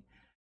crane.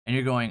 And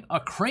you're going, a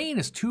crane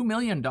is $2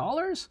 million?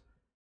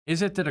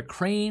 Is it that a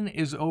crane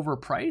is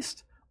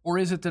overpriced? Or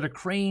is it that a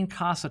crane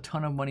costs a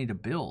ton of money to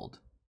build,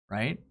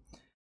 right?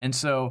 And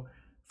so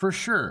for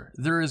sure,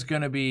 there is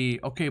going to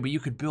be, okay, but you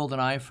could build an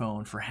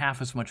iPhone for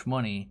half as much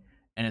money.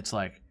 And it's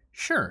like,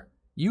 sure,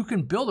 you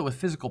can build it with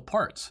physical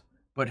parts,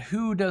 but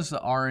who does the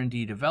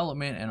R&D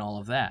development and all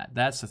of that?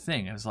 That's the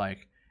thing. It's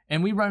like,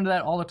 and we run into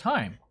that all the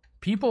time.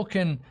 People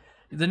can,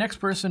 the next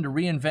person to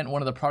reinvent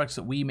one of the products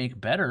that we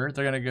make better,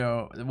 they're going to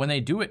go, when they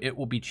do it, it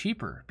will be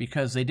cheaper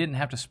because they didn't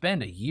have to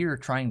spend a year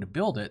trying to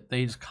build it.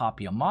 They just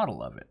copy a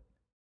model of it,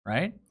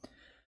 right?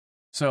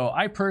 So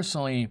I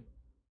personally,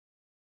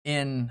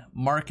 in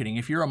marketing,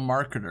 if you're a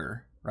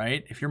marketer,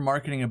 right? If you're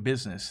marketing a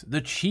business,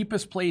 the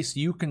cheapest place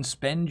you can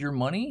spend your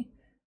money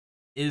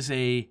is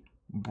a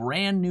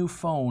brand new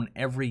phone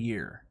every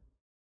year.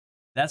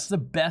 That's the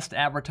best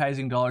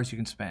advertising dollars you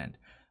can spend.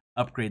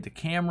 upgrade the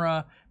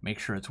camera, make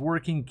sure it's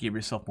working, give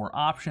yourself more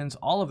options,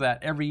 all of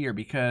that every year,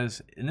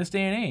 because in this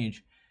day and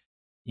age,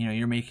 you know,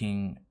 you're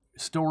making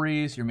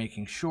stories, you're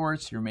making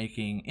shorts, you're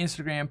making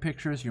Instagram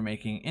pictures, you're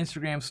making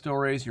Instagram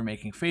stories, you're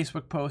making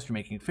Facebook posts, you're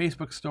making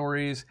Facebook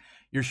stories,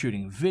 you're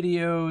shooting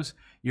videos,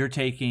 you're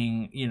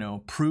taking, you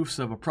know, proofs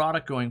of a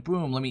product, going,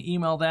 boom, let me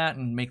email that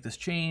and make this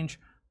change.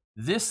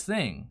 This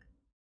thing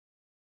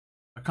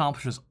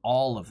accomplishes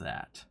all of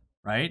that,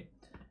 right?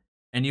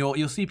 And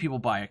you'll see people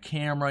buy a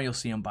camera, you'll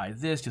see them buy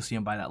this, you'll see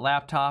them buy that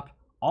laptop.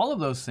 All of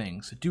those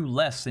things do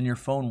less than your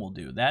phone will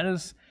do.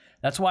 That's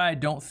why I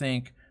don't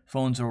think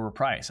phones are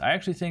overpriced. I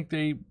actually think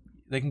they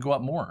can go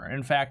up more.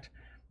 In fact,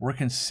 we're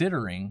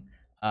considering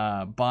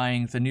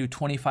buying the new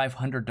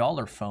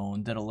 $2,500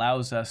 phone that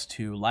allows us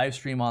to live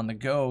stream on the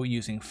go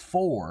using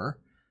 4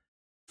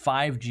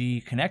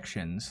 5G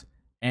connections,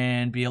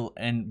 and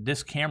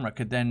this camera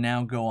could then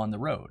now go on the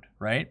road,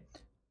 right?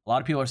 A lot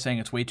of people are saying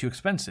it's way too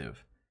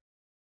expensive.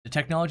 The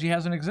technology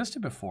hasn't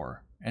existed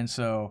before. And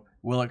so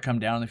will it come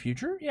down in the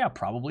future? Yeah,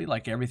 probably,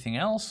 like everything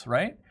else,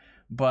 right?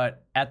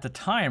 But at the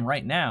time,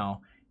 right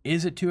now,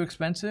 is it too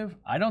expensive?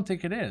 I don't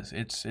think it is.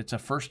 It's a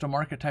first to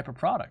market type of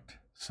product.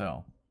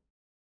 So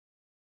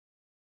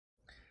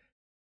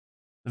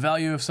the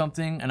value of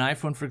something, an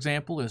iPhone, for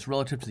example, is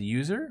relative to the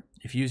user.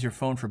 If you use your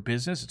phone for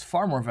business, it's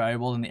far more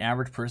valuable than the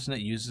average person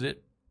that uses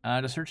it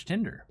to search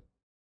Tinder.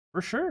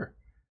 For sure.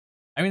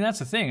 I mean, that's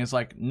the thing. It's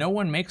like no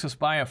one makes us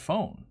buy a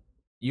phone.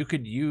 You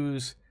could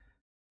use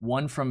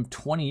one from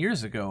 20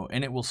 years ago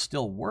and it will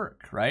still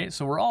work, right?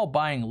 So we're all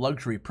buying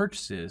luxury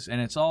purchases,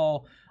 and it's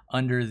all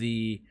under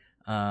the,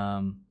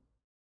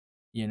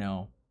 you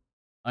know,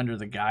 under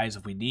the guise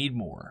of we need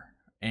more.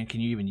 And can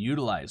you even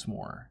utilize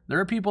more? There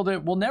are people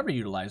that will never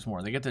utilize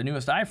more. They get the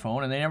newest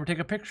iPhone and they never take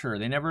a picture.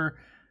 They never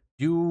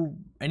do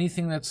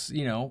anything that's,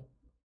 you know,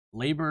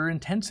 labor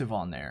intensive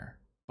on there,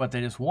 but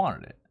they just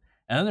wanted it.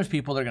 And then there's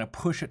people that are going to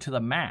push it to the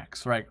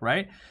max,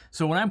 right?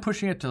 So when I'm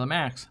pushing it to the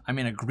max, I'm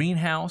in a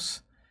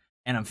greenhouse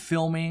and I'm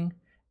filming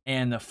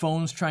and the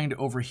phone's trying to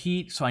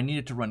overheat, so I need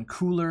it to run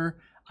cooler.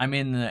 I'm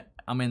in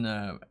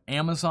the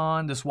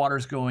Amazon. This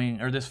phone's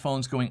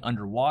going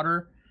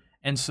underwater.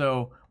 And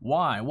so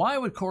why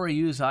would Corey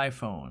use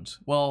iPhones?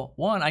 Well,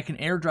 one, I can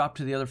airdrop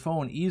to the other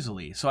phone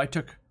easily. So I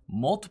took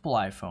multiple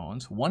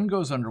iPhones. One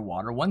goes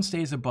underwater, one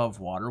stays above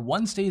water,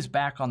 one stays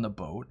back on the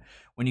boat.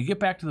 When you get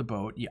back to the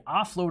boat, you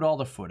offload all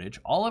the footage.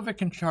 All of it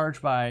can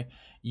charge by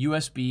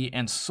USB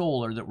and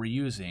solar that we're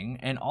using,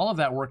 and all of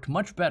that worked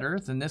much better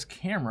than this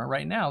camera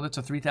right now. That's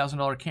a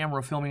 $3,000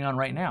 camera filming on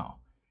right now.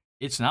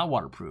 It's not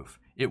waterproof.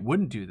 It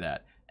wouldn't do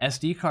that.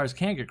 SD cards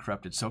can get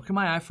corrupted. So can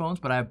my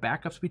iPhones, but I have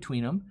backups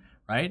between them,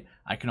 right?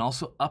 I can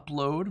also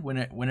upload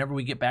whenever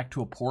we get back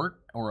to a port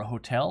or a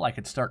hotel. I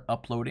could start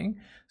uploading.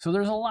 So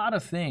there's a lot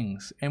of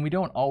things, and we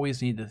don't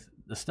always need the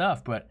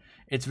stuff, but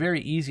it's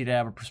very easy to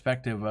have a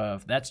perspective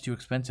of that's too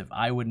expensive.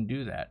 I wouldn't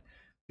do that.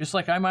 Just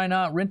like I might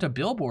not rent a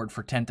billboard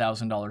for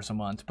 $10,000 a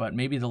month, but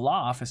maybe the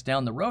law office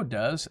down the road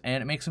does,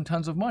 and it makes them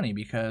tons of money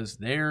because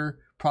their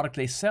product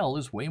they sell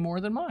is way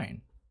more than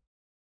mine.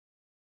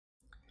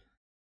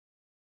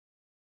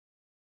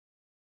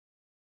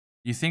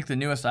 You think the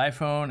newest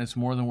iPhone is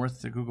more than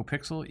worth the Google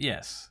Pixel?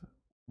 Yes.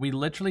 We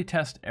literally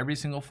test every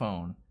single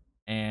phone,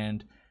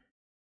 and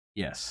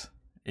yes,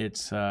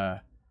 it's so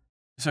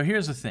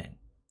here's the thing.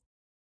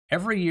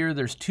 Every year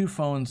there's 2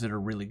 phones that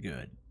are really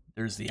good.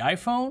 There's the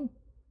iPhone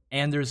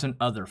and there's an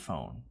other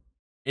phone.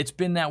 It's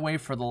been that way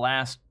for the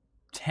last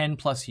 10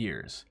 plus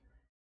years.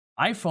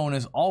 iPhone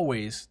is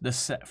always the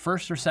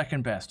first or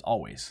second best,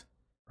 always,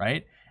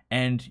 right?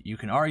 And you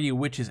can argue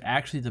which is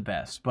actually the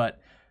best, but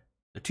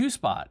the 2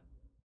 spot,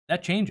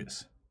 that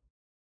changes.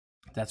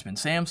 That's been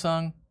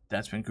Samsung,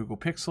 that's been Google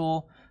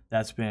Pixel,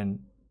 that's been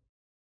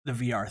the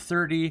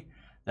VR30,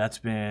 that's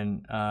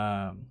been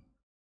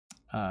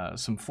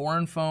some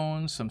foreign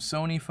phones, some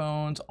Sony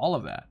phones, all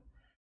of that.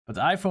 But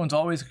the iPhone's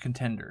always a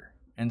contender.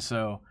 And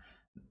so,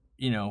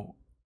 you know,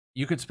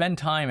 you could spend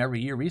time every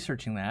year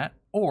researching that,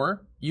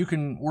 or you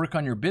can work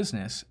on your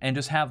business and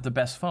just have the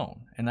best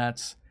phone, and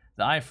that's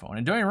the iPhone.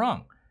 And don't get me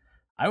wrong,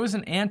 I was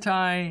an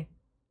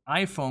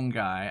anti-iPhone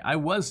guy. I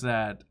was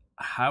that.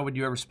 How would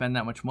you ever spend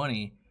that much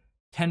money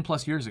 10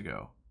 plus years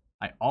ago?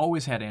 I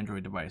always had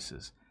Android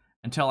devices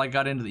until I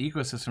got into the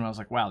ecosystem. And I was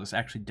like, wow, this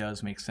actually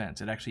does make sense.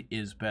 It actually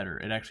is better.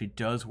 It actually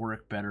does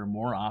work better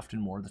more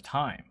often, more of the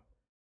time,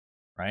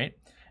 right?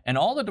 And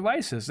all the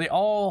devices, they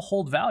all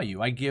hold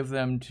value. I give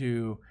them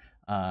to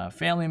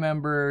family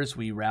members.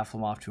 We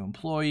raffle them off to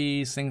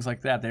employees, things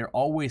like that. They're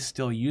always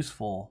still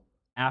useful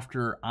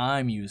after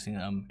I'm using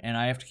them, and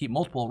I have to keep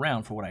multiple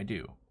around for what I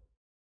do.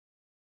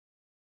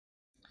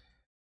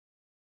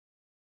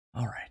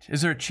 All right.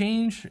 Is there a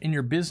change in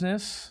your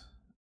business?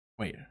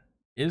 Wait.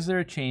 Is there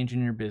a change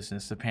in your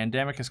business the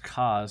pandemic has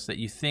caused that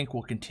you think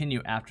will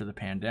continue after the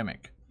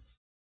pandemic?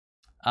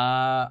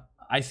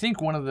 I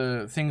think one of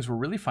the things we're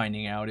really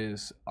finding out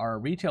is our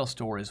retail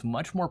store is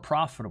much more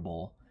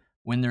profitable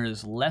when there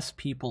is less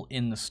people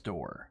in the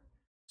store.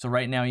 So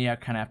right now you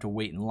kind of have to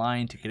wait in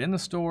line to get in the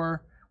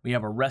store. We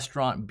have a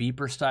restaurant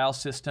beeper style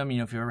system. You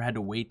know, if you ever had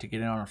to wait to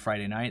get in on a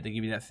Friday night, they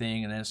give you that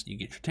thing and then you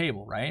get your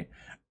table, right?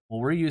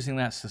 Well, we're using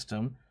that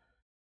system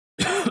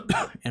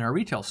in our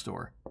retail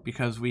store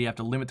because we have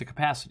to limit the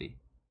capacity.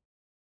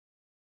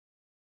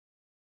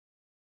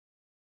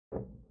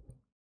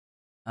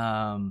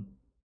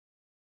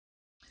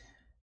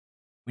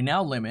 We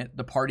now limit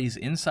the parties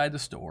inside the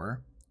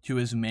store to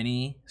as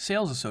many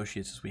sales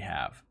associates as we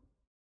have.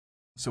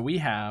 So we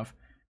have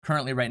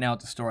currently right now at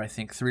the store, I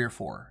think 3 or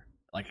 4,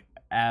 like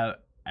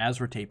as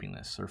we're taping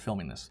this or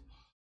filming this,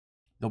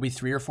 there'll be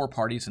 3 or 4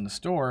 parties in the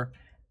store,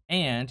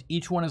 and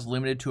each one is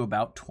limited to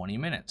about 20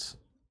 minutes.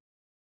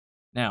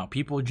 Now,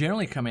 people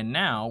generally come in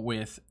now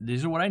with,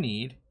 these are what I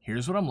need,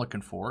 here's what I'm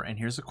looking for, and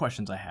here's the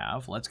questions I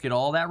have. Let's get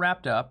all that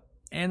wrapped up,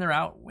 and they're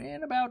out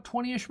in about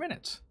 20-ish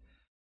minutes.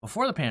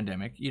 Before the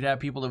pandemic, you'd have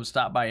people that would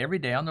stop by every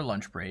day on their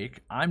lunch break.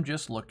 I'm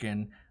just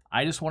looking,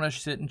 I just want to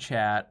sit and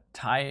chat,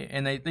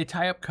 they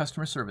tie up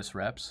customer service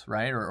reps,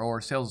 right,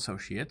 or sales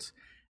associates,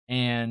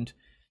 and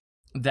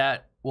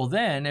that, well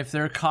then, if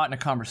they're caught in a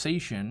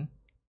conversation,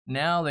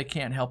 now they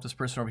can't help this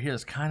person over here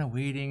that's kind of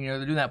waiting, you know,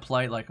 they're doing that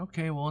polite, like,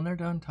 okay, well, when they're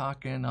done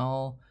talking,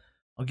 I'll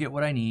get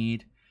what I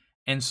need.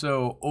 And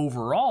so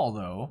overall,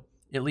 though,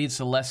 it leads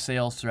to less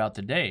sales throughout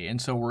the day.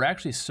 And so we're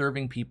actually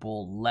serving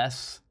people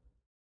less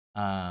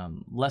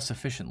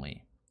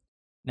efficiently.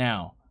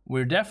 Now,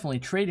 we're definitely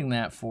trading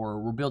that for,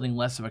 we're building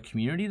less of a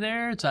community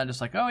there. It's not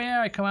just like, oh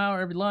yeah, I come out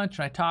every lunch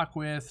and I talk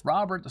with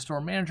Robert, the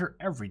store manager,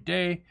 every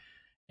day,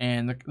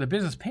 and the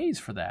business pays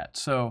for that.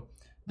 So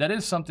that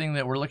is something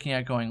that we're looking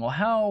at going, well,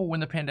 how,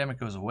 when the pandemic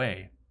goes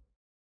away,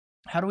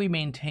 how do we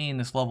maintain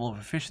this level of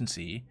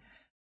efficiency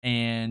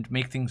and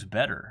make things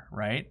better,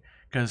 right?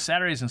 Because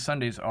Saturdays and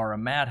Sundays are a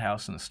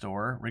madhouse in the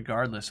store,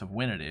 regardless of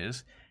when it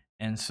is.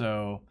 And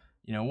so,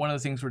 you know, one of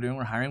the things we're doing,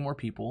 we're hiring more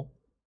people.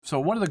 So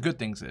one of the good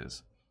things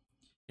is,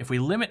 if we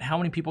limit how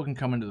many people can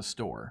come into the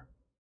store,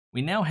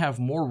 we now have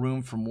more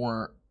room for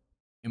more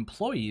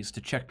employees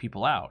to check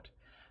people out.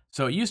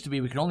 So it used to be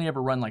we could only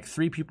ever run like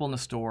 3 people in the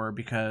store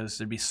because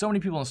there'd be so many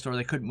people in the store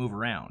they couldn't move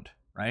around,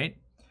 right?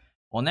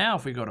 Well, now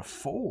if we go to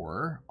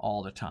 4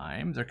 all the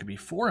time, there could be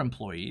 4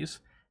 employees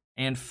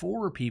and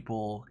 4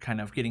 people kind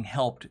of getting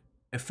helped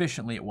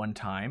efficiently at one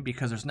time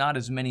because there's not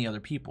as many other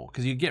people.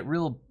 Because you get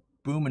real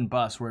boom and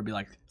bust where it'd be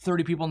like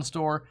 30 people in the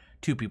store,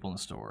 2 people in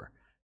the store,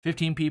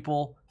 15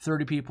 people,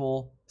 30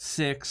 people,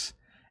 6,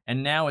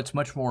 and now it's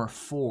much more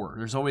 4.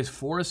 There's always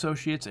 4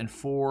 associates and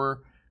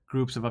 4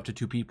 groups of up to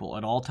 2 people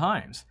at all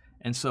times.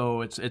 And so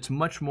it's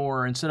much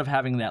more, instead of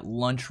having that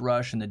lunch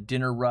rush and the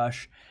dinner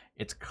rush,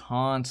 it's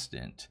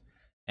constant.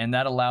 And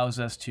that allows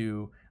us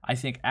to, I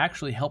think,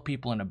 actually help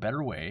people in a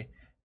better way,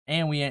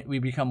 and we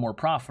become more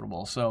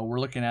profitable. So we're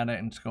looking at it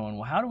and it's going,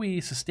 well, how do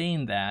we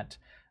sustain that?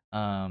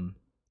 And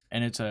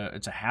it's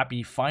a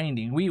happy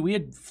finding. We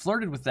had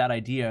flirted with that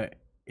idea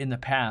in the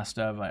past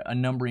of a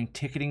numbering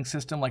ticketing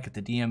system, like at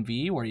the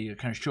DMV, where you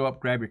kind of show up,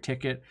 grab your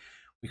ticket,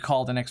 we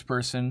call the next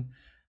person.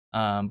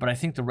 But I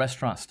think the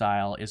restaurant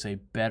style is a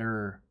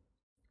better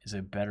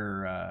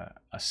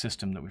a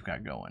system that we've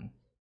got going.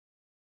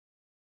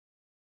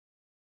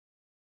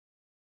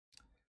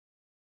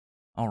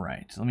 All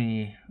right, let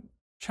me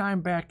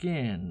chime back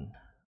in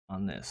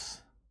on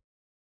this.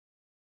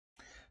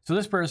 So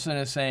this person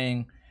is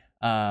saying,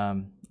 you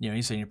know,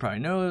 he's saying you probably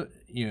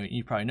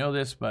know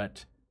this,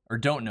 but, or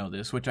don't know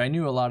this, which I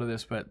knew a lot of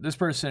this, but this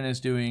person is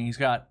doing, he's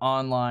got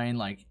online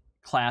like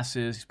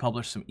classes, he's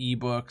published some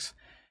ebooks,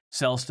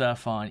 sells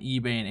stuff on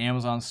eBay and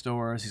Amazon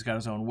stores. He's got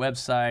his own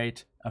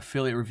website,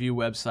 affiliate review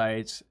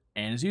websites,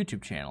 and his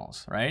YouTube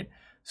channels, right?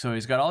 So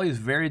he's got all these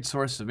varied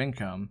sources of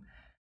income.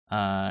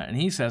 And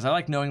he says, I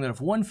like knowing that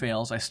if one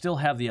fails, I still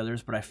have the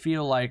others, but I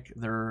feel like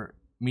they're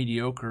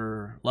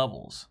mediocre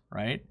levels,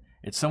 right?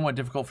 It's somewhat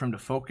difficult for him to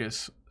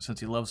focus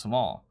since he loves them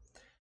all.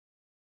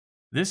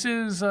 This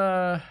is,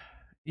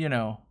 you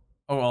know,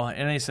 oh, well,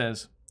 and he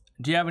says,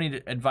 do you have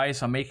any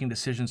advice on making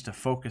decisions to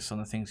focus on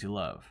the things you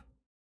love?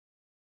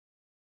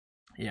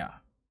 Yeah,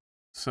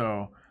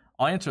 so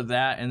I'll answer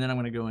that, and then I'm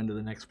going to go into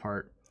the next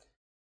part.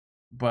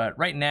 But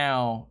right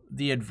now,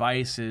 the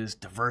advice is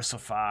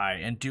diversify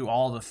and do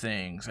all the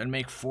things and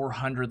make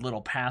 400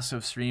 little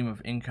passive stream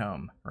of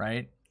income,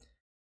 right?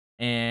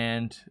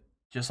 And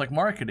just like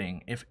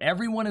marketing, if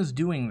everyone is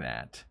doing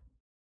that,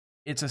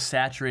 it's a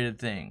saturated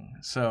thing.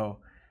 So,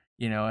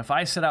 you know, if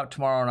I set out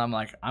tomorrow and I'm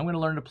like, I'm going to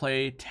learn to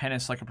play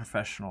tennis like a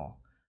professional,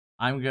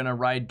 I'm going to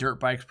ride dirt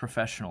bikes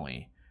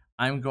professionally,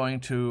 I'm going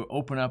to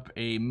open up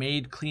a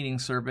maid cleaning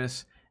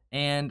service,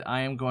 and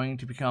I am going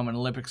to become an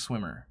Olympic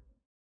swimmer.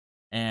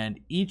 And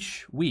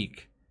each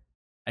week,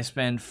 I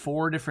spend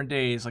 4 different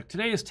days, like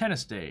today is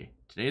tennis day,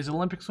 today is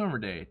Olympic swimmer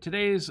day,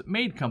 today is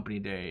maid company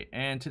day,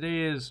 and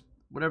today is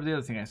whatever the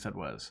other thing I said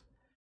was,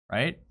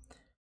 right?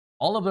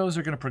 All of those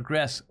are going to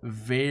progress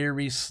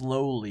very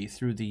slowly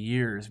through the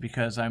years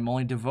because I'm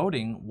only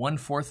devoting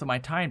 1/4 of my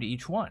time to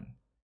each one,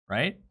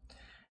 right?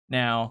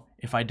 Now,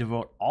 if I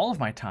devote all of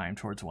my time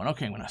towards one,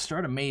 okay, I'm going to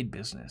start a maid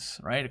business,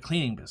 right? A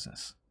cleaning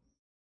business.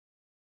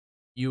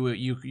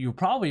 You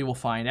probably will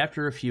find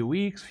after a few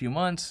weeks, few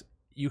months,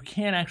 you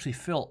can't actually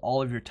fill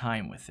all of your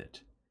time with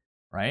it,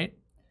 right?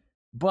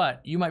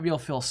 But you might be able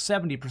to fill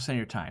 70% of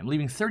your time,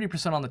 leaving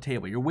 30% on the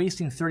table. You're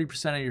wasting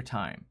 30% of your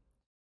time.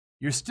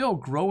 You're still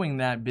growing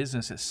that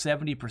business at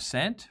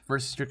 70%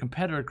 versus your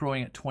competitor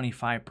growing at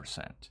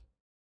 25%.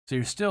 So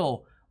you're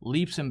still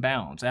leaps and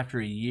bounds. After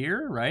a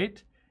year,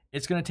 right?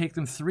 It's going to take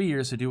them 3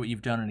 years to do what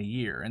you've done in a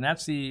year. And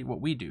that's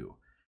what we do.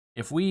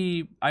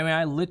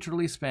 I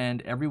literally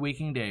spend every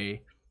waking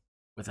day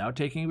without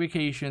taking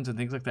vacations and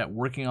things like that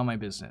working on my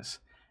business.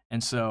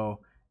 And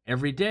so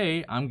every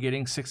day I'm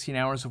getting 16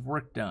 hours of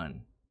work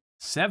done,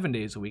 7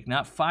 days a week,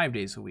 not 5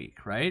 days a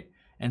week, right?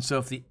 And so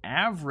if the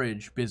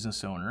average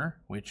business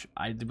owner, which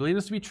I believe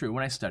this to be true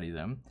when I study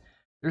them,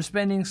 they're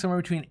spending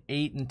somewhere between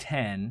 8 and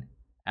 10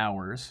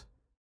 hours,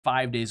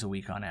 5 days a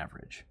week on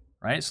average,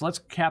 right? So let's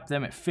cap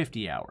them at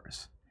 50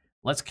 hours.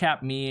 Let's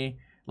cap me.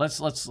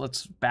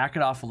 Let's back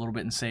it off a little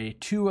bit and say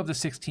 2 of the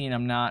 16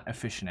 I'm not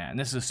efficient at. And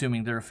this is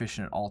assuming they're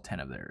efficient at all 10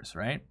 of theirs,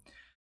 right?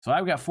 So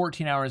I've got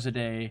 14 hours a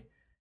day,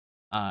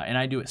 and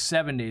I do it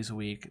 7 days a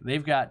week.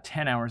 They've got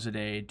 10 hours a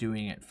day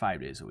doing it 5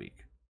 days a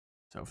week.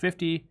 So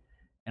 50,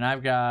 and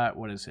I've got,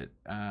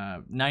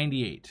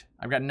 98.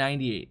 I've got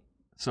 98.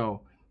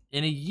 So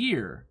in a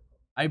year,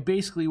 I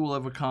basically will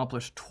have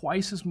accomplished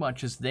twice as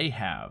much as they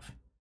have.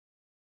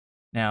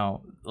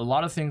 Now, a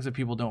lot of things that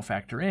people don't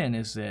factor in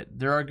is that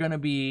there are going to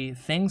be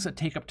things that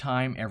take up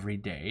time every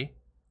day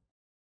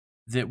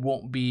that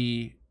won't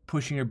be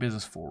pushing your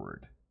business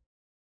forward.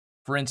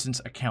 For instance,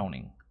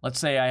 accounting. Let's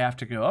say I have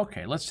to go,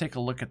 okay, let's take a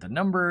look at the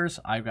numbers.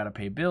 I've got to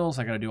pay bills.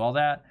 I got to do all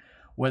that.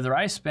 Whether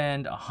I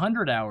spend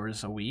 100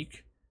 hours a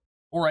week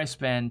or I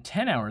spend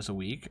 10 hours a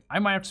week, I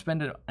might have to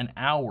spend an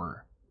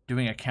hour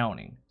doing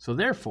accounting. So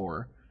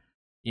therefore,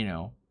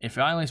 if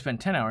I only spend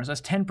 10 hours,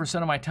 that's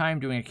 10% of my time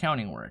doing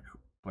accounting work.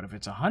 But if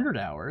it's 100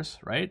 hours,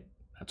 right,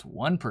 that's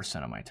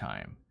 1% of my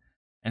time.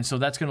 And so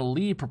that's going to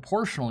leave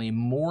proportionally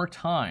more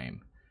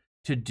time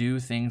to do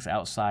things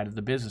outside of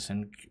the business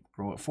and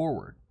grow it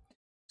forward.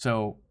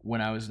 So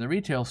when I was in the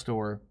retail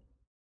store,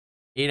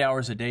 8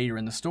 hours a day you're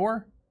in the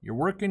store, you're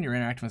working, you're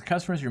interacting with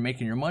customers, you're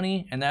making your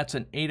money, and that's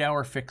an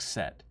 8-hour fixed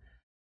set.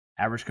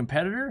 Average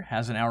competitor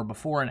has an hour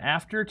before and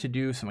after to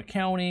do some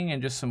accounting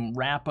and just some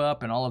wrap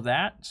up and all of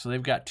that. So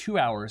they've got 2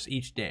 hours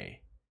each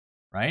day,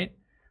 right?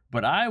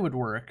 But I would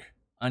work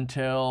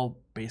until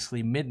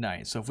basically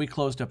midnight. So if we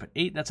closed up at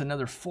 8, that's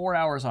another 4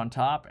 hours on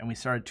top, and we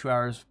started 2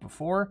 hours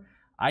before,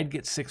 I'd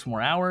get 6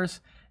 more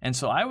hours. And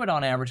so I would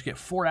on average get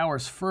 4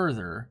 hours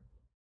further.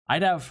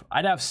 I'd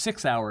have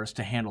 6 hours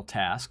to handle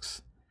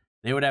tasks.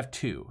 They would have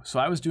 2. So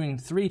I was doing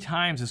 3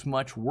 times as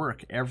much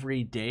work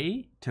every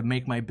day to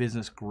make my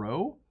business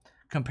grow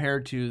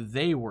compared to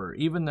they were,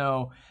 even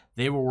though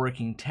they were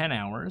working 10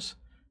 hours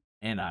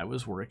and I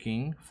was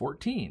working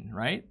 14,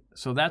 right?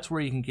 So that's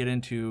where you can get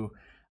into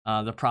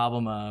the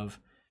problem of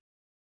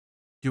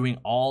doing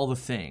all the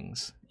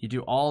things. You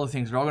do all the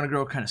things. They're all going to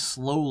grow kind of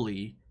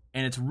slowly,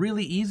 and it's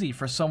really easy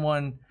for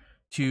someone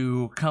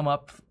to come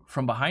up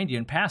from behind you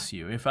and pass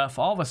you. If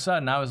all of a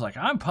sudden I was like,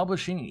 I'm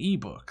publishing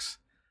ebooks,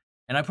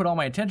 and I put all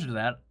my attention to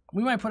that,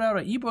 we might put out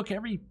an ebook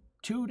every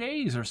 2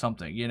 days or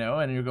something,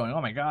 and you're going,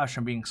 oh my gosh,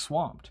 I'm being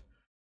swamped.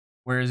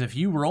 Whereas if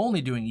you were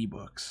only doing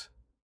ebooks,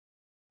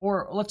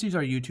 or let's use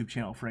our YouTube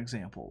channel, for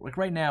example. Like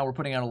right now, we're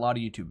putting out a lot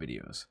of YouTube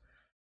videos.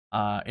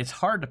 It's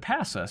hard to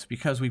pass us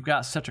because we've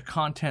got such a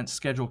content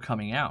schedule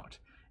coming out.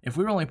 If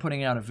we were only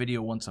putting out a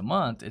video once a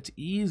month, it's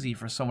easy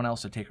for someone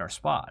else to take our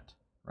spot,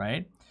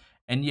 right?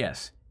 And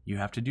yes, you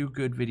have to do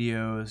good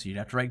videos. You'd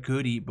have to write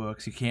good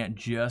ebooks. You can't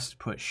just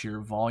put sheer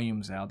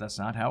volumes out. That's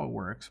not how it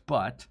works.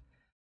 But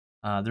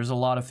there's a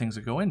lot of things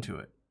that go into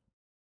it.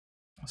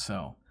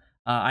 So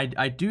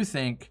I do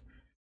think,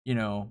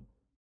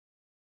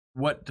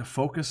 what to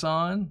focus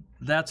on,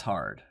 that's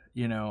hard.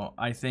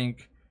 I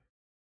think,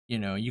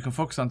 you can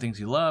focus on things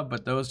you love,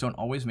 but those don't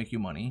always make you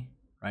money,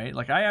 right?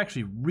 Like I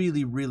actually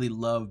really, really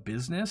love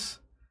business,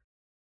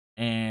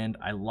 and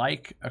I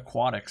like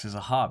aquatics as a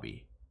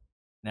hobby.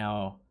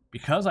 Now,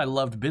 because I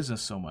loved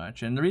business so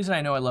much, and the reason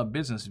I know I love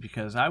business is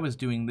because I was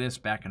doing this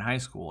back in high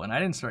school, and I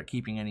didn't start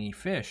keeping any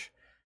fish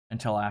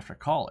until after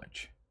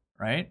college,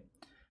 right?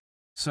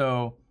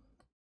 So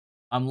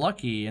I'm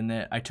lucky in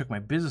that I took my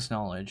business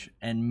knowledge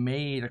and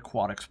made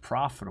aquatics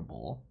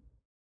profitable,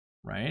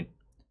 right?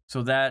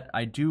 So that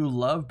I do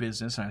love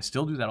business, and I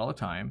still do that all the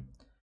time.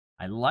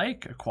 I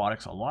like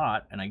aquatics a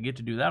lot, and I get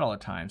to do that all the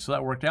time. So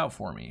that worked out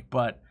for me.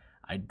 But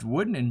I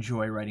wouldn't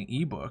enjoy writing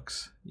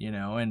ebooks,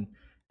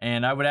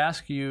 and I would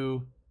ask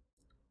you,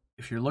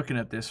 if you're looking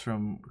at this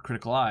from a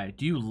critical eye,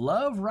 do you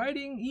love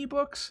writing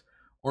ebooks,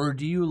 or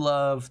do you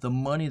love the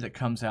money that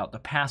comes out, the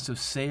passive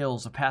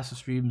sales, the passive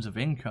streams of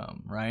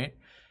income, right?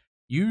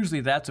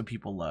 Usually that's what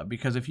people love,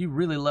 because if you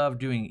really love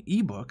doing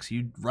ebooks,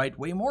 you'd write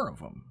way more of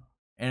them.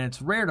 And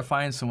it's rare to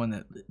find someone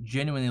that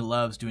genuinely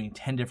loves doing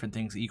 10 different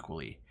things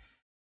equally.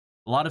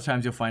 A lot of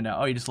times you'll find out,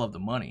 oh, you just love the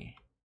money.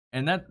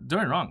 And that,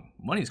 don't get me wrong,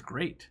 money's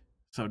great.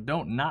 So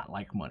don't not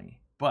like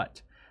money.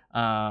 But,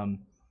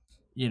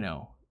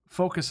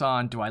 focus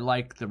on, do I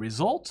like the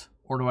result,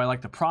 or do I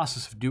like the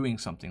process of doing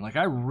something? Like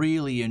I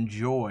really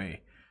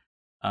enjoy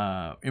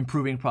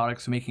improving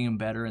products, making them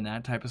better, and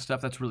that type of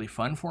stuff. That's really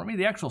fun for me.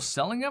 The actual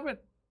selling of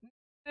it,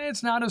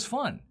 it's not as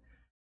fun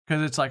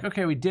because it's like,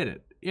 okay, we did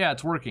it. Yeah,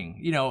 it's working.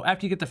 You know,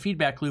 after you get the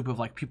feedback loop of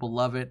like people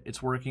love it,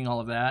 it's working, all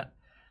of that.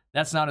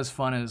 That's not as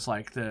fun as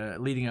like the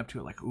leading up to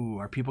it. Like, ooh,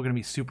 are people going to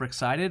be super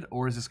excited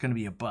or is this going to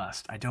be a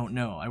bust? I don't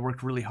know. I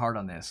worked really hard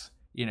on this.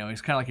 You know,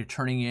 it's kind of like you're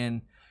turning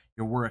in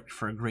your work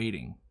for a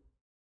grading.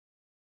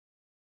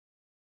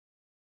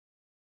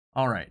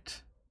 All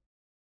right.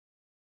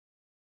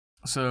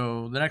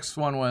 So the next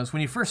one was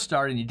when you first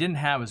started and you didn't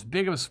have as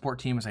big of a support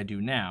team as I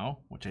do now,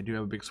 which I do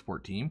have a big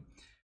support team.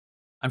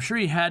 I'm sure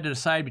you had to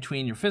decide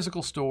between your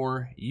physical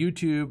store,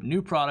 YouTube,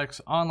 new products,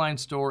 online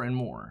store, and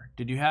more.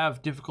 Did you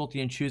have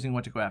difficulty in choosing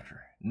what to go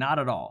after? Not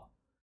at all.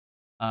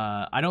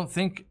 I don't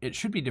think it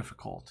should be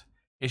difficult.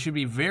 It should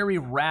be very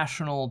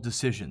rational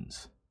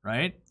decisions,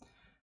 right?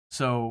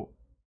 So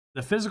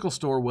the physical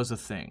store was a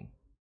thing.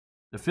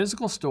 The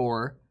physical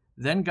store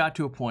then got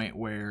to a point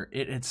where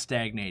it had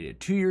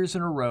stagnated. 2 years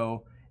in a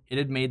row, it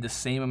had made the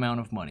same amount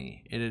of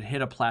money. It had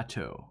hit a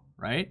plateau,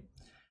 right?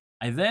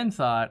 I then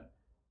thought,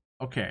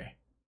 okay,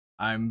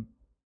 I'm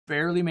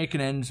barely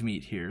making ends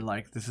meet here.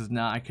 Like this is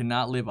not, I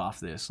cannot live off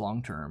this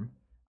long term.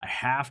 I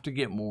have to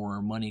get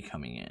more money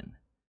coming in.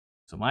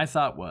 So my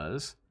thought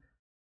was,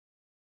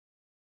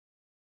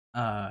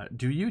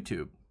 do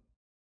YouTube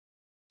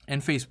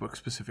and Facebook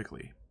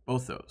specifically,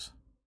 both those.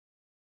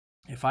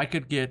 If I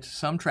could get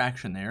some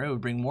traction there, it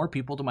would bring more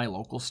people to my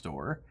local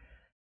store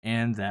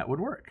and that would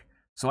work.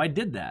 So I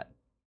did that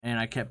and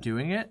I kept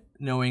doing it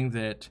knowing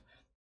that,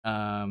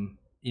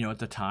 you know, at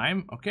the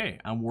time, okay,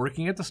 I'm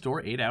working at the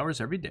store 8 hours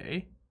every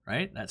day,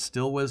 right? That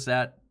still was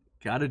that,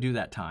 got to do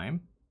that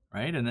time,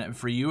 right? And then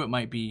for you, it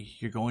might be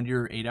you're going to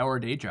your 8-hour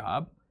a day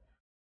job,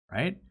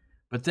 right?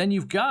 But then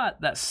you've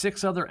got that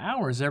 6 other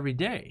hours every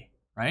day,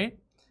 right?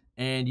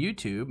 And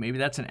YouTube, maybe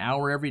that's an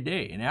hour every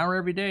day. An hour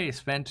every day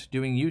spent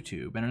doing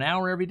YouTube and an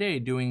hour every day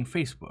doing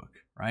Facebook,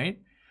 right?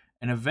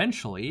 And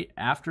eventually,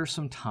 after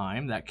some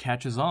time, that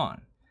catches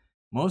on.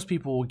 Most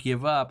people will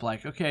give up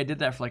like, okay, I did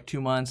that for like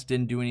 2 months,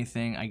 didn't do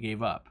anything, I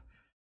gave up.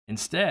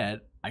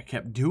 Instead, I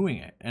kept doing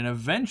it. And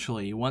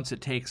eventually, once it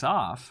takes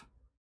off,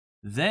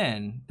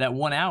 then that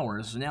 1 hour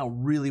is now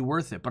really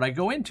worth it. But I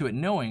go into it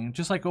knowing,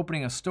 just like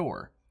opening a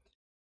store,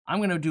 I'm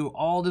going to do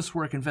all this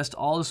work, invest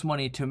all this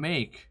money to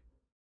make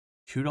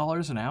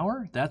 $2 an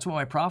hour? That's what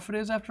my profit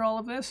is after all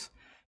of this?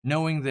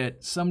 Knowing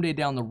that someday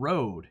down the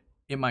road,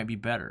 it might be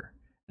better.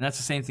 And that's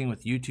the same thing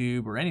with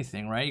YouTube or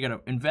anything, right? You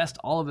got to invest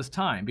all of this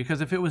time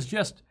because if it was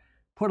just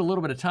put a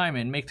little bit of time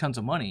in, make tons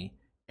of money,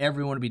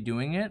 everyone would be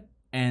doing it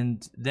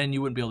and then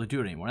you wouldn't be able to do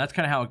it anymore. That's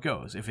kind of how it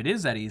goes. If it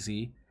is that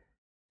easy,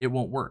 it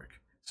won't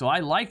work. So I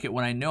like it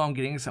when I know I'm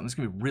getting something that's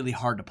going to be really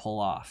hard to pull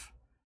off.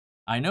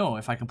 I know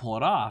if I can pull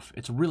it off,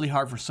 it's really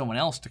hard for someone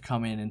else to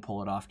come in and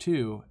pull it off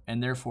too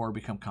and therefore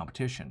become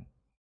competition.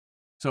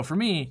 So for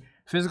me,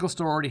 physical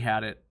store already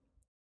had it,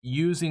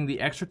 using the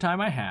extra time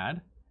I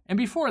had. And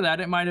before that,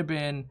 it might have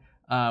been,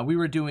 we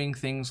were doing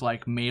things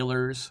like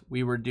mailers,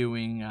 we were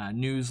doing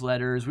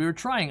newsletters, we were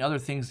trying other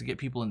things to get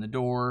people in the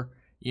door,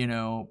 you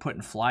know,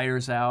 putting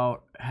flyers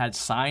out, had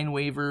sign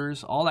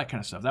waivers, all that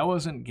kind of stuff. That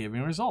wasn't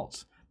giving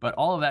results, but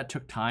all of that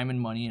took time and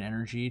money and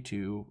energy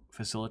to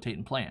facilitate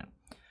and plan.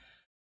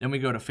 Then we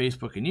go to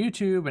Facebook and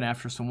YouTube, and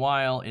after some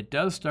while, it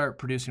does start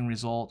producing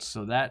results,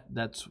 so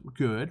that's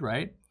good,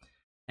 right?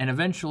 And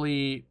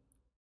eventually,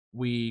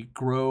 we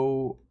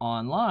grow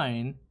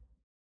online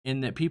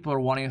in that people are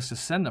wanting us to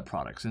send the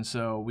products. And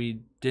so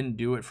we didn't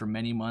do it for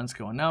many months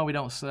going, no, we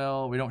don't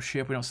sell, we don't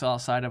ship, we don't sell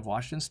outside of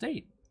Washington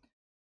State.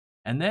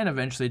 And then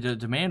eventually the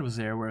demand was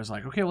there where it's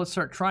like, okay, let's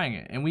start trying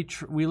it. And we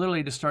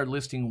literally just started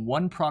listing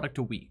one product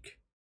a week.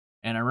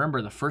 And I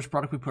remember the first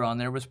product we put on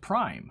there was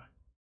Prime.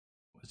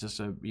 It was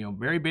just a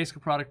very basic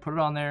product, put it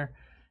on there.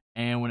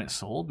 And when it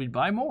sold, we'd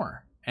buy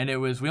more. And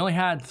we only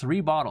had 3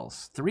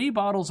 bottles. 3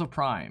 bottles of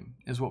Prime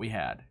is what we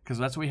had because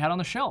that's what we had on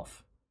the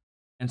shelf.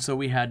 And so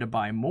we had to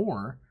buy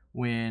more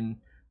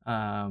when, we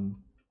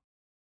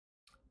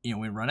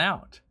run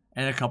out.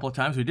 And a couple of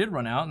times we did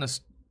run out and the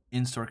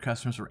in-store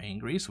customers were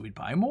angry, so we'd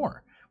buy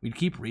more. We'd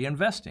keep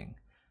reinvesting,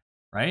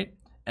 right?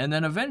 And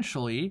then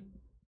eventually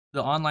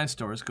the online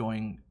store is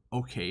going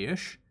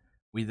okay-ish.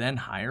 We then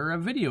hire a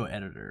video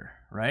editor,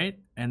 right?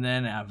 And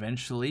then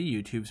eventually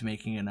YouTube's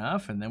making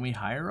enough, and then we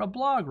hire a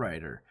blog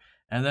writer.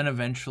 And then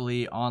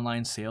eventually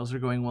online sales are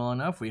going well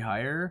enough, we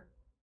hire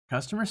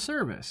customer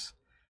service.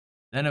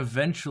 Then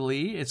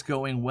eventually it's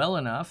going well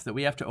enough that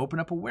we have to open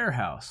up a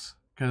warehouse.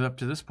 Because up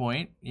to this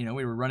point,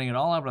 we were running it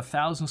all out of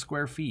 1,000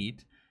 square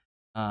feet.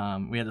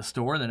 We had the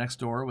store, the next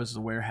door was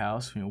the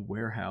warehouse, it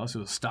was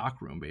a stock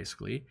room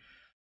basically.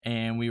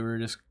 And we were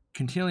just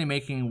continually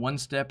making one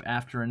step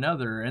after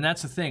another. And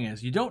that's the thing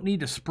is you don't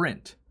need to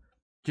sprint.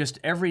 Just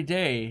every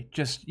day,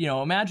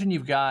 imagine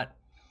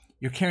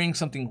you're carrying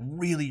something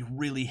really,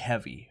 really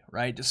heavy,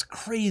 right? Just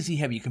crazy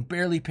heavy. You can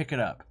barely pick it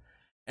up.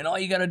 And all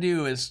you got to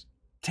do is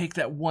take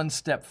that one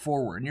step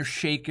forward. And you're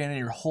shaking and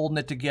you're holding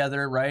it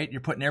together, right? You're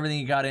putting everything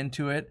you got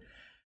into it.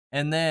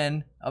 and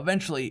then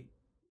eventually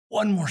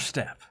one more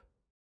step,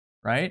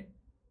 right?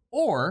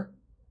 Or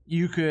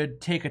you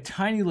could take a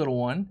tiny little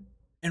one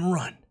and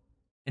run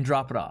and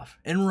drop it off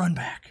and run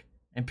back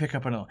and pick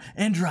up another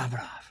and drop it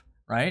off,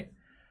 right?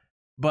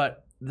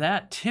 But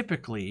that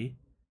typically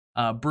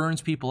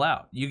burns people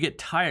out. You get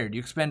tired, you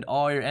expend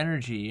all your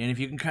energy, and if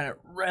you can kind of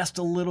rest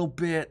a little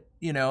bit,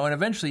 you know, and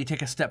eventually you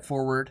take a step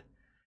forward,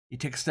 you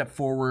can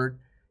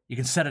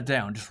set it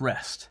down, just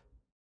rest,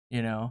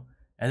 you know,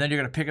 and then you're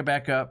going to pick it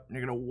back up, and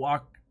you're going to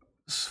walk,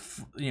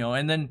 you know,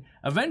 and then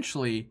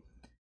eventually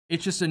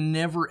it's just a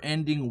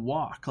never-ending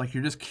walk. Like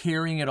you're just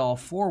carrying it all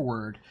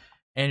forward,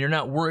 and you're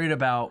not worried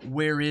about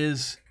where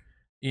is,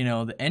 you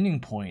know, the ending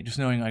point, just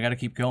knowing I got to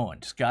keep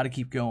going, just got to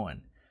keep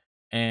going.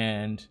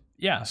 And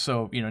yeah,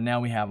 so, you know, now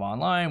we have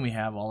online, we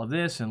have all of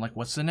this, and like,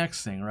 what's the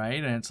next thing,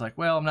 right? And it's like,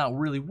 well, I'm not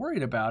really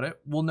worried about it.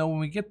 We'll know when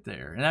we get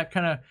there. And that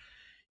kind of,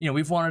 you know,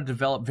 we've wanted to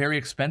develop very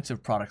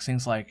expensive products,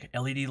 things like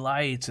LED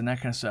lights and that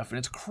kind of stuff. And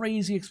it's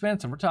crazy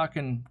expensive. We're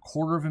talking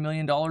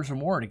 $250,000 or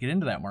more to get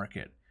into that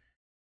market.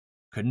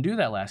 Couldn't do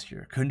that last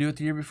year. Couldn't do it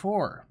the year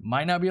before.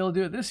 Might not be able to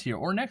do it this year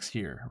or next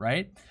year,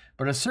 right?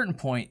 But at a certain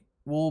point,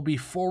 we'll be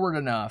forward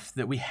enough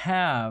that we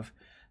have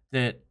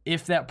that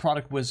if that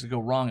product was to go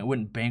wrong, it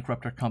wouldn't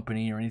bankrupt our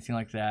company or anything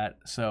like that.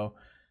 So,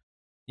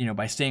 you know,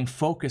 by staying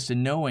focused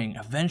and knowing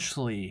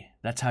eventually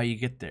that's how you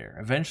get there.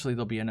 Eventually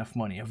there'll be enough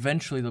money.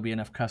 Eventually there'll be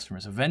enough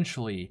customers.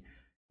 Eventually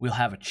we'll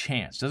have a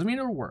chance. Doesn't mean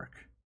it'll work,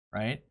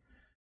 right?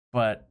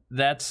 But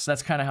that's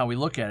kind of how we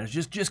look at it.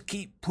 Is just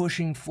keep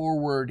pushing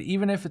forward,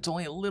 even if it's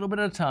only a little bit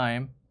at a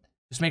time.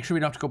 Just make sure we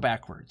don't have to go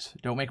backwards.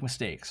 Don't make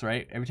mistakes,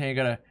 right? Every time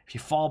if you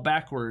fall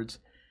backwards,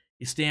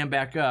 you stand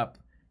back up.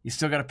 You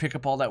still got to pick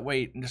up all that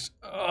weight and just,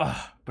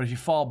 but if you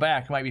fall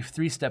back, it might be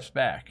 3 steps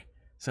back.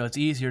 So it's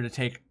easier to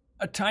take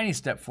a tiny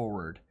step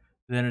forward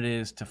than it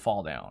is to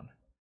fall down.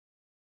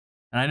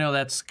 And I know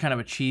that's kind of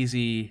a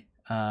cheesy,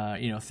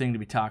 you know, thing to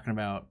be talking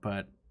about,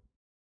 but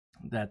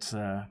that's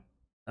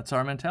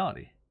our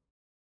mentality.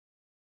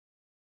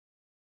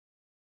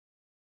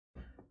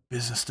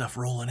 Business stuff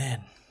rolling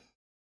in.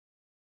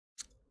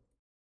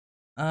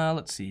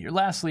 Let's see here.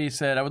 Lastly, he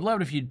said, I would love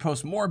it if you'd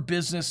post more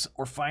business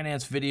or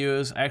finance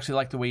videos. I actually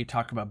like the way you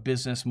talk about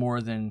business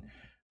more than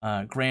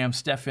Graham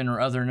Stephan or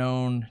other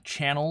known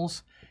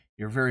channels.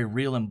 You're very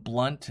real and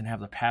blunt and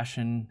have the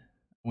passion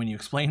when you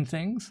explain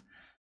things.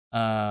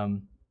 I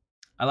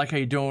like how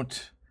you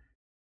don't...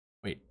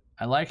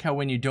 I like how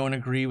when you don't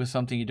agree with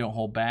something, you don't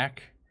hold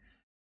back.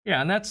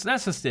 Yeah, and that's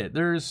just it.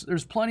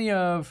 There's plenty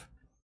of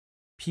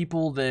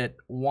people that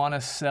want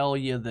to sell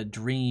you the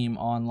dream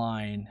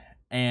online,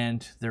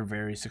 and they're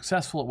very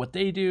successful at what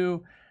they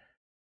do,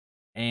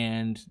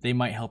 and they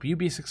might help you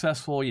be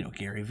successful. You know,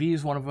 Gary Vee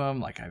is one of them.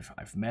 Like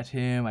I've met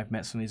him. I've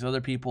met some of these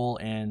other people,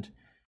 and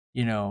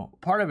you know,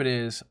 part of it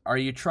is, are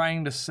you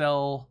trying to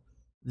sell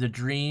the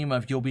dream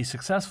of you'll be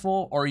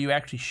successful, or are you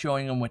actually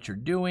showing them what you're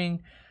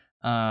doing?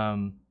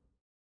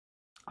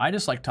 I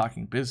just like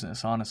talking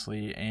business,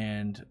 honestly,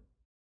 and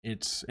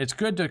it's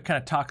good to kind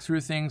of talk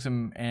through things,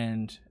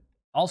 and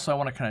also I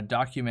want to kind of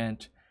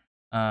document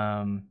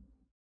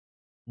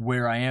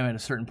where I am at a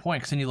certain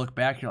point, because then you look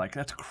back, you're like,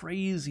 that's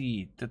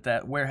crazy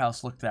that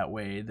warehouse looked that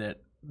way,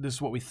 that this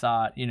is what we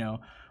thought, you know,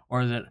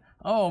 or that,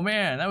 oh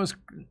man,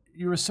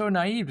 you were so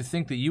naive to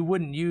think that you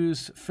wouldn't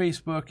use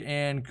Facebook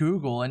and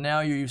Google, and now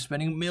you're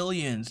spending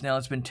millions. Now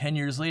it's been 10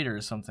 years later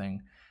or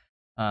something.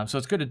 So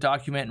it's good to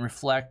document and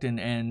reflect,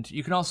 and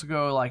you can also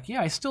go like,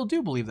 yeah, I still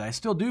do believe that. I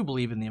still do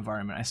believe in the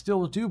environment. I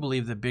still do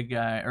believe the big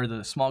guy or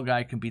the small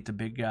guy can beat the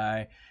big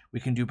guy. We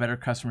can do better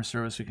customer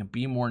service. We can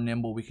be more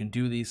nimble. We can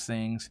do these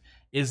things.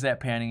 Is that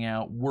panning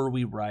out? Were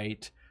we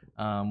right?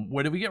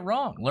 What did we get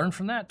wrong? Learn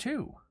from that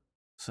too.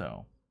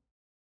 So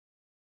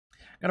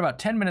got about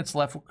 10 minutes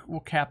left. We'll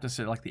cap this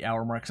at like the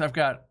hour mark, because I've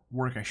got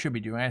work I should be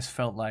doing. I just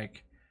felt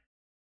like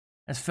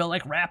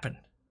rapping.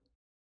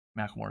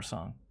 Macklemore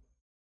song.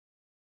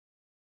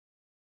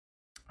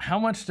 How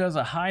much does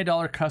a high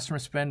dollar customer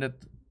spend at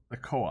the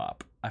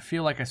co-op? I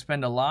feel like I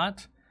spend a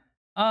lot.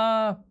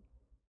 I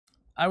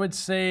would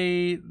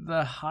say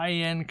the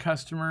high-end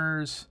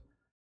customers,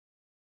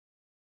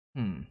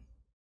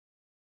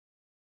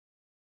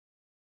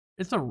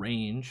 it's a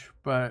range,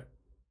 but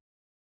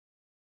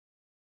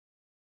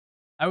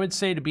I would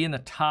say to be in the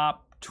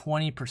top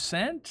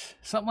 20%,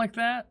 something like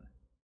that.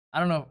 I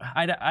don't know.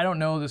 I don't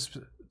know the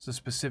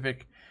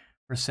specific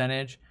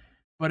percentage,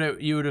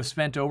 but you would have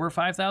spent over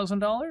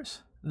 $5,000.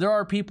 There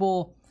are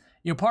people,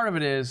 you know, part of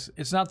it is,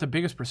 it's not the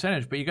biggest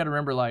percentage, but you got to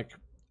remember, like,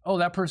 oh,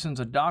 that person's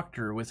a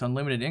doctor with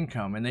unlimited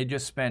income, and they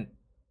just spent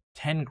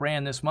 10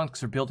 grand this month because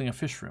they're building a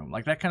fish room.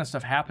 Like, that kind of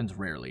stuff happens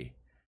rarely,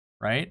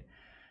 right?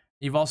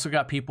 You've also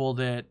got people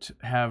that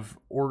have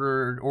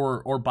ordered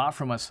or bought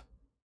from us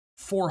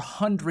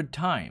 400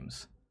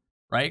 times,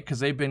 right?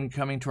 Because they've been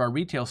coming to our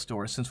retail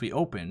store since we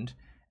opened,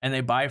 and they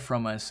buy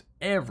from us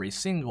every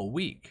single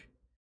week.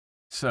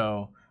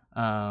 So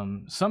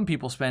some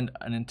people spend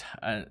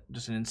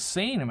just an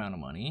insane amount of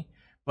money,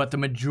 but the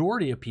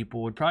majority of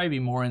people would probably be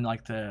more in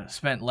like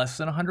spent less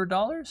than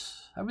 $100,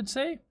 I would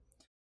say.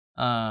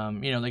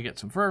 You know, they get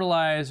some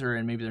fertilizer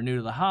and maybe they're new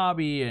to the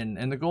hobby,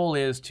 and the goal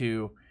is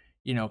to,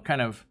 you know,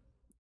 kind of,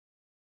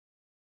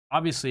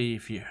 obviously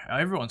if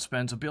everyone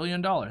spends $1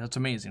 billion, that's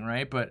amazing,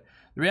 right? But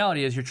the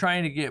reality is you're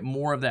trying to get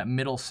more of that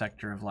middle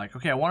sector of like,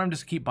 okay, I want them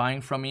to keep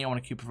buying from me, I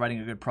want to keep providing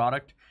a good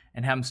product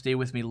and have them stay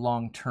with me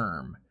long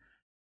term.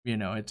 You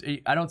know,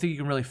 I don't think you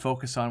can really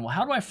focus on, well,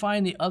 how do I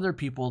find the other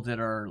people that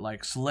are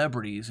like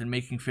celebrities and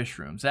making fish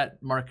rooms?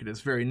 That market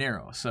is very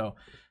narrow. So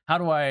how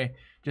do I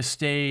just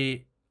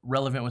stay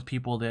relevant with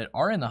people that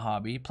are in the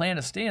hobby, plan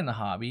to stay in the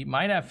hobby,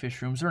 might have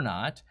fish rooms or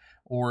not,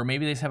 or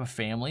maybe they just have a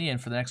family and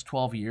for the next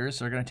 12 years,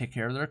 they're going to take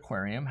care of their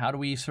aquarium. How do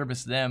we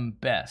service them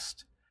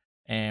best?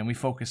 And we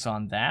focus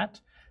on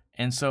that.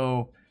 And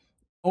so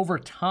over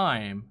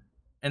time,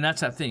 and that's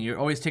that thing, you're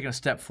always taking a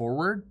step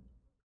forward.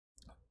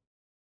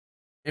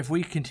 If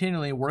we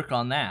continually work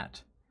on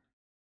that,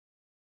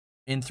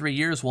 in 3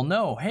 years, we'll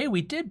know, hey,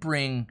 we did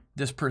bring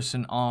this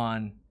person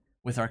on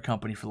with our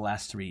company for the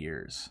last 3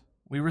 years.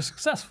 We were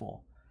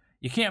successful.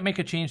 You can't make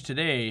a change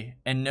today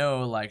and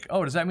know like,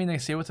 oh, does that mean they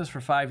stay with us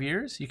for 5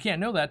 years? You can't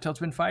know that till it's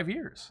been 5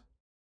 years.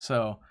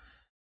 So,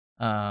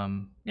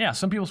 yeah,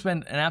 some people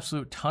spend an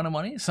absolute ton of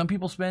money. Some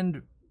people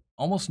spend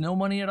almost no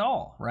money at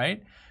all,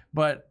 right?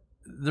 But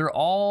they're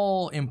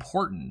all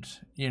important,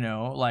 you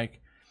know,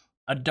 like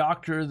a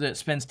doctor that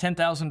spends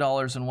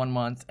 $10,000 in 1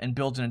 month and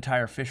builds an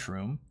entire fish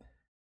room.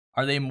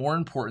 Are they more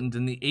important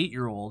than the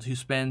 8-year-old who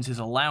spends his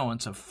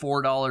allowance of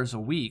 $4 a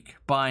week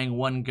buying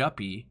one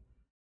guppy,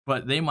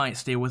 but they might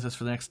stay with us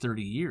for the next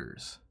 30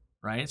 years,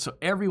 right? So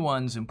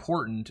everyone's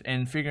important,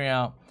 and figuring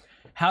out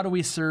how do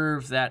we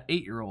serve that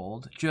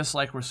 8-year-old just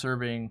like we're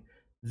serving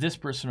this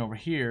person over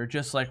here,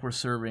 just like we're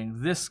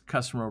serving this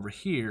customer over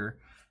here,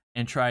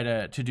 and try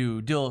to do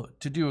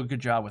a good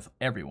job with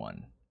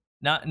everyone.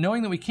 Not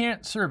knowing that we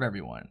can't serve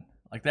everyone.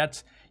 Like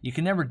that's, you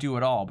can never do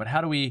it all, but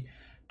how do we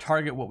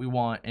target what we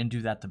want and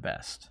do that the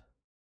best?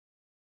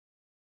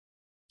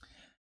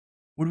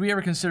 Would we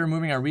ever consider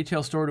moving our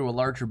retail store to a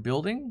larger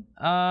building?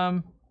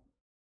 I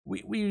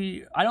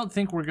don't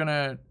think we're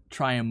gonna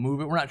try and move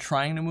it. We're not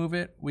trying to move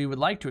it. We would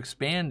like to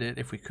expand it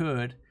if we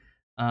could.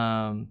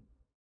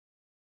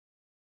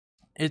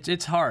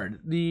 It's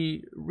hard.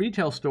 The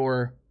retail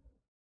store,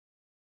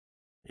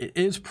 it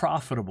is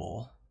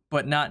profitable,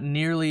 but not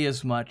nearly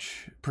as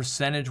much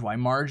percentage-wise,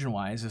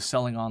 margin-wise, as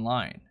selling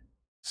online.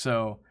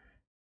 So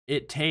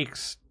it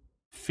takes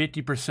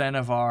 50%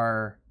 of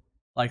our,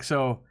 like,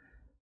 so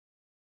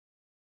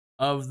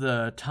of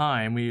the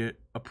time we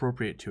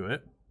appropriate to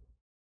it,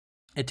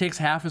 it takes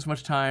half as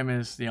much time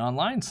as the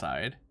online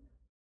side,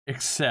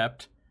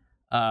 except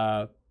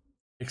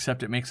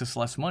it makes us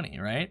less money,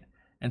 right?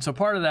 And so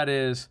part of that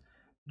is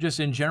just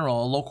in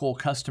general, a local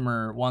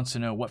customer wants to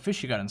know what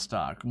fish you got in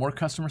stock, more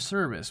customer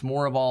service,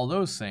 more of all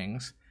those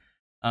things.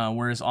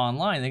 Whereas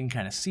online, they can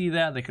kind of see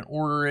that, they can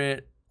order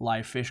it,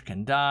 live fish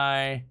can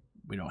die.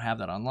 We don't have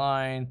that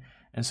online.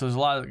 And so there's a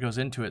lot that goes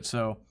into it.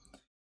 So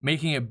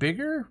making it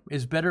bigger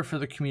is better for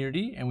the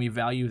community, and we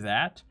value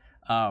that.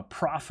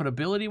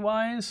 Profitability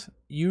wise,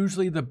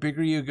 usually the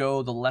bigger you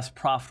go, the less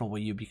profitable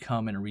you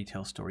become in a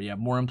retail store. You have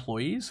more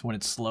employees. When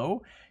it's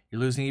slow,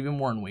 you're losing even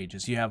more in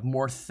wages. You have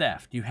more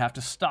theft. You have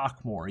to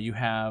stock more. You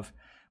have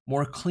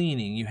more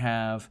cleaning. You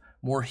have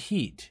more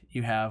heat.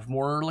 You have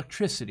more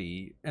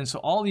electricity. And so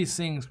all these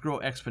things grow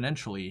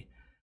exponentially,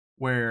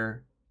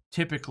 where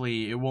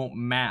typically it won't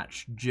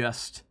match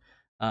just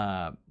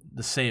the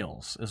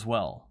sales as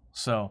well.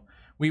 So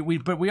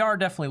but we are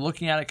definitely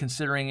looking at it,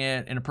 considering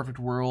it. In a perfect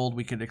world,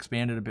 we could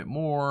expand it a bit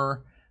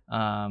more.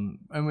 And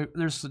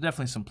there's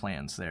definitely some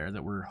plans there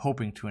that we're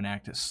hoping to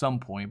enact at some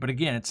point. But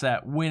again, it's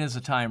that, when is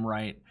the time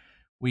right?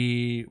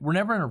 We're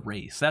never in a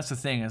race. That's the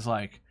thing, is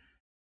like,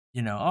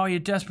 you know, oh, you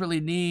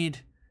desperately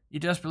need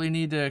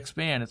to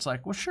expand. It's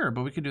like, well, sure,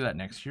 but we could do that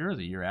next year or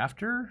the year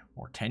after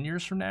or 10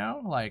 years from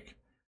now. Like,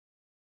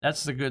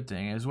 that's the good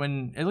thing, is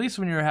when, at least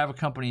when you have a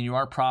company and you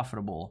are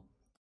profitable,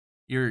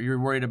 you're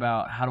worried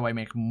about how do I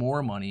make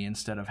more money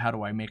instead of how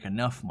do I make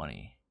enough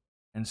money.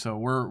 And so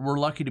we're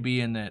lucky to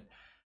be in that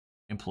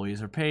employees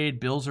are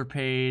paid, bills are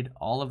paid,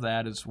 all of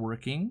that is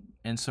working.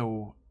 And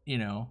so, you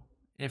know,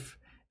 if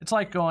it's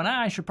like going,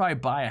 I should probably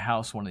buy a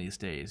house one of these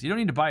days. You don't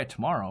need to buy it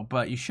tomorrow,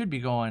 but you should be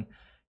going,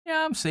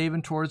 yeah, I'm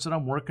saving towards it,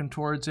 I'm working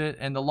towards it.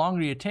 And the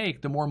longer you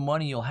take, the more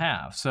money you'll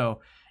have.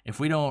 So if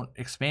we don't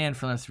expand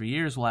for another 3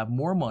 years, we'll have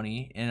more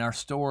money, and our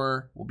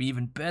store will be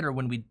even better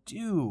when we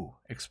do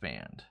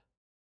expand.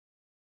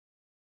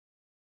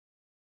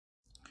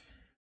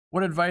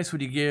 What advice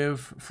would you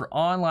give for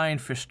online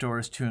fish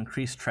stores to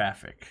increase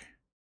traffic?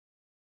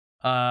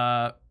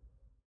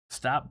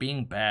 Stop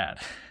being bad.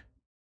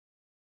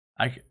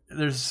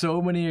 There's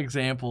so many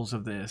examples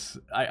of this.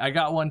 I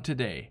got one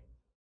today.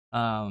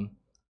 I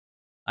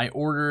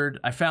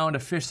found a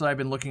fish that I've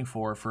been looking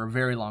for a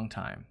very long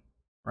time,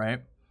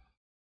 right?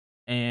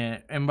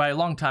 And by a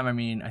long time, I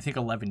mean, I think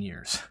 11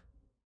 years.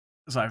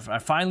 So I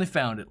finally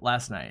found it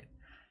last night,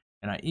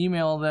 and I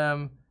emailed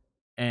them,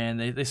 and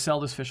they sell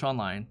this fish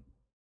online.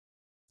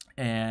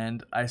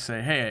 And I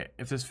say, hey,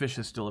 if this fish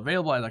is still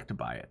available, I'd like to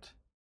buy it.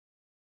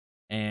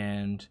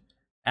 And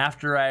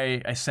After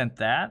I sent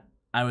that,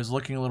 I was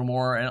looking a little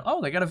more and,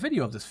 oh, they got a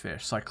video of this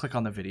fish. So I click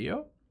on the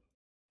video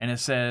and it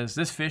says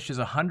this fish is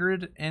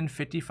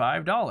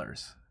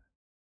 $155,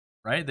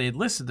 right? They had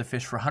listed the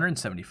fish for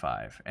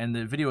 $175 and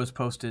the video was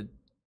posted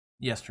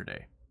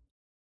yesterday.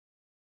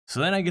 So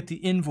then I get the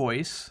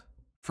invoice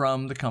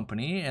from the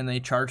company and they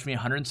charged me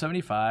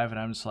 $175 and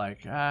I'm just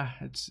like,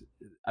 I've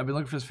been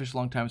looking for this fish a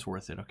long time. It's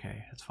worth it.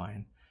 Okay, that's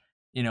fine.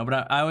 You know,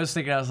 but I was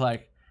thinking, I was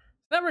like,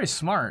 it's not very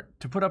smart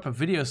to put up a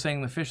video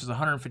saying the fish is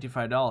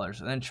 $155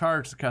 and then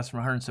charge the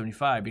customer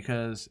 $175,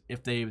 because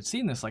if they've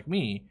seen this like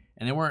me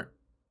and they weren't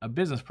a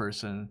business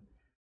person,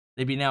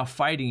 they'd be now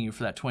fighting you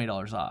for that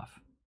 $20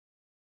 off.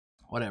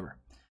 Whatever.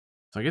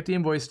 So I get the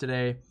invoice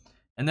today,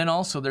 and then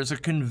also there's a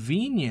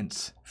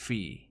convenience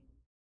fee,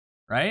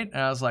 right?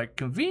 And I was like,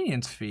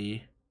 convenience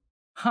fee?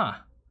 Huh.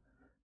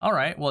 All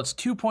right, well, it's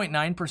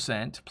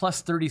 2.9%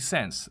 plus 30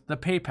 cents, the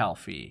PayPal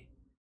fee.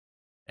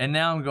 And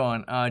now I'm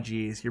going, oh,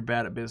 geez, you're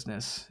bad at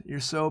business.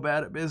 You're so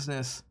bad at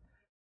business.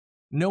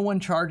 No one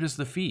charges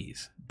the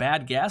fees.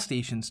 Bad gas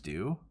stations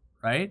do,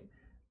 right?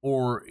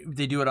 Or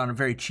they do it on a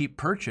very cheap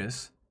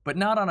purchase, but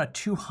not on a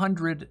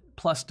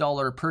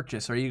 $200+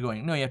 purchase. Are you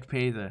going, no, you have to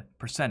pay the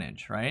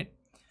percentage, right?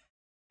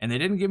 And they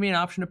didn't give me an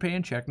option to pay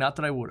in check. Not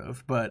that I would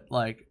have, but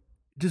like,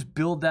 just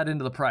build that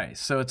into the price.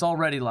 So it's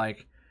already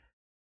like,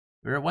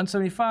 we're at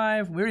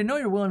 $175. We already know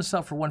you're willing to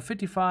sell for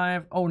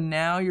 $155. Oh,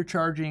 now you're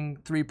charging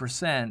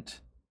 3%,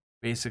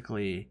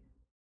 basically.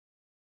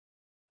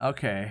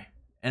 Okay.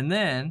 And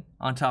then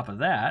on top of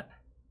that,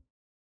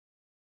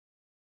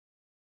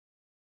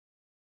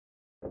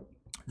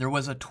 there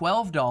was a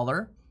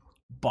 $12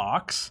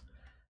 box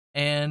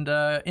and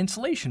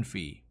installation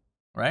fee,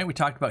 right? We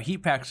talked about heat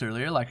packs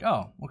earlier. Like,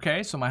 oh,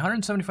 okay, so my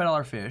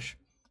 $175 fish.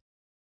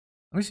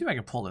 Let me see if I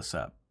can pull this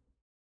up.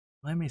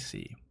 Let me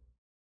see.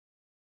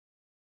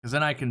 Because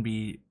then I can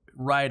be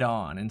right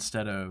on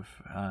instead of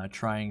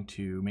trying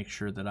to make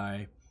sure that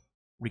I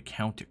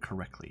recount it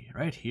correctly.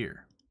 Right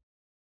here.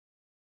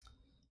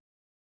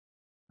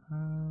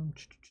 I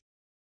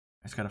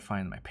just got to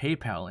find my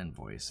PayPal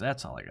invoice.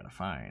 That's all I got to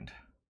find.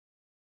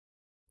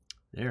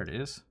 There it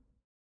is.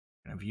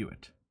 I'm going to view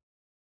it.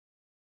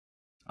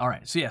 All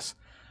right, so yes,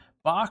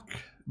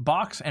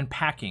 box and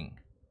packing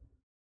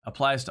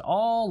applies to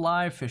all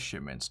live fish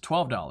shipments,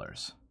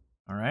 $12.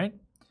 All right.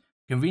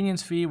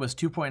 Convenience fee was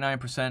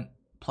 2.9%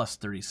 plus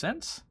 30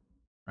 cents,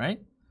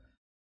 right?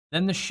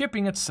 Then the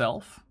shipping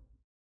itself,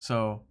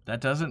 so that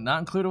doesn't not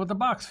included with the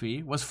box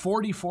fee, was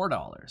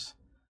 $44.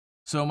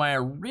 So my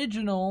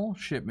original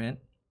shipment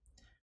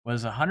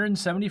was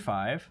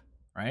 $175,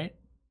 right?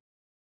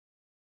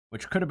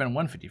 Which could have been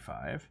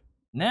 $155.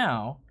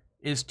 Now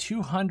is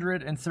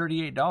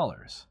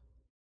 $238.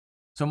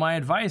 So my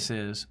advice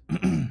is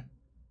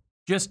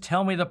just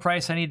tell me the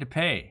price I need to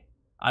pay.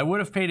 I would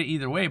have paid it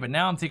either way, but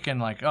now I'm thinking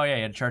like, oh yeah,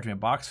 you had to charge me a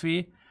box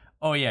fee.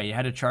 Oh yeah, you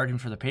had to charge me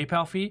for the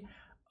PayPal fee.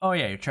 Oh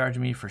yeah, you're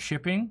charging me for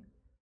shipping.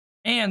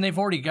 And they've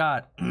already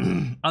got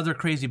other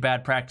crazy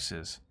bad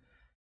practices.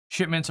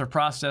 Shipments are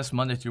processed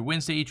Monday through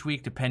Wednesday each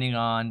week, depending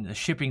on the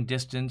shipping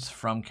distance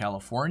from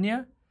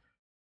California.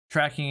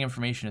 Tracking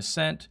information is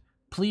sent.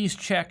 Please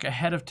check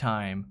ahead of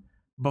time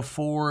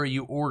before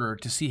you order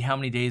to see how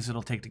many days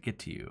it'll take to get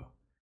to you.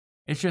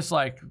 It's just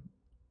like,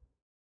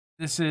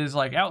 this is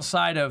like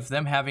outside of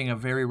them having a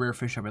very rare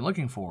fish I've been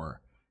looking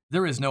for,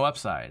 there is no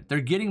upside. They're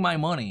getting my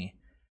money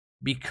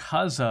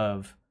because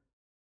of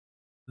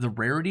the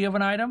rarity of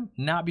an item,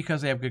 not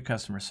because they have good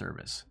customer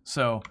service.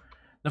 So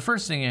the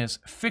first thing is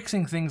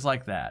fixing things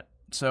like that.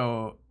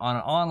 So on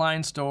an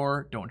online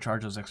store, don't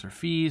charge those extra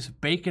fees,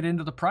 bake it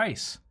into the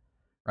price,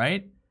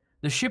 right?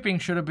 The shipping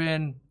should have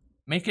been,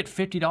 make it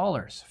 $50,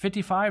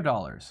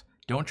 $55.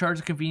 Don't charge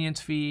the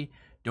convenience fee,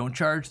 don't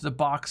charge the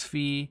box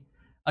fee.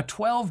 A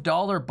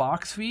 $12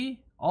 box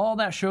fee, all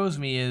that shows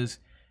me is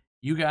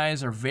you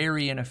guys are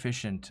very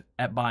inefficient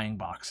at buying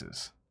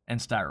boxes and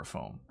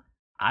styrofoam.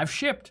 I've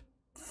shipped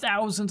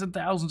thousands and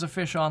thousands of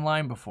fish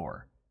online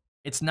before.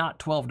 It's not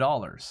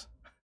 $12.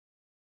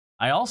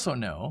 I also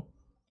know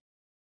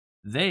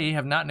they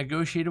have not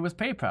negotiated with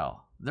PayPal.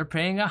 They're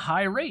paying a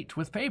high rate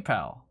with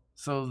PayPal,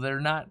 so they're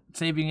not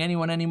saving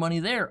anyone any money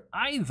there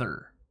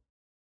either.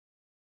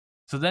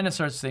 So then it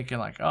starts thinking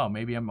like, oh,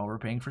 maybe I'm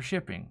overpaying for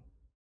shipping.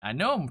 I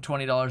know I'm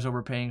 $20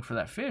 overpaying for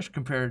that fish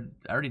compared,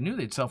 I already knew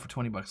they'd sell for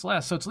 20 bucks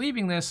less. So it's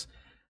leaving this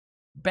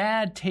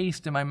bad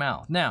taste in my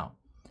mouth. Now,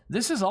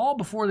 this is all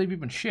before they've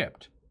even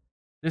shipped.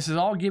 This is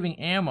all giving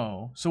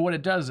ammo. So what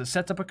it does is it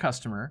sets up a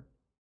customer.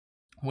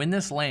 When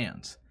this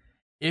lands,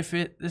 if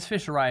this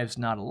fish arrives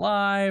not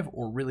alive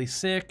or really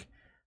sick,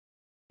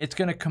 it's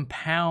going to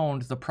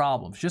compound the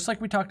problems. Just like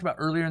we talked about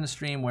earlier in the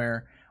stream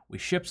where we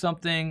ship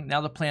something,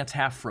 now the plant's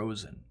half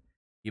frozen.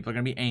 People are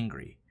going to be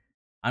angry.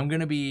 I'm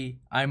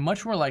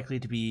much more likely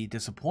to be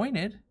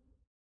disappointed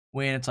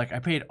when it's like, I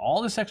paid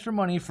all this extra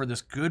money for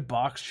this good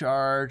box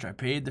charge. I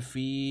paid the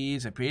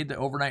fees. I paid the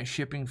overnight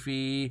shipping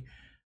fee.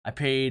 I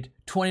paid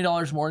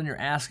 $20 more than your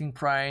asking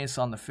price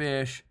on the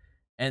fish.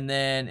 And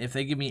then if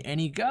they give me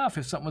any guff,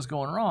 if something was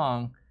going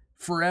wrong,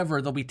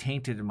 forever they'll be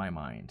tainted in my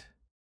mind,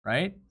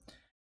 right?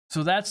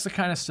 So that's the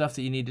kind of stuff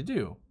that you need to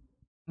do.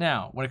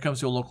 Now, when it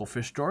comes to a local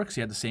fish store, because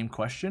you had the same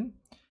question,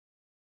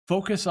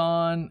 focus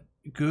on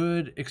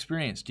good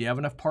experience. Do you have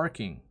enough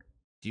parking?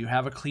 Do you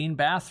have a clean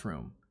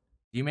bathroom?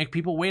 Do you make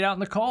people wait out in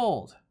the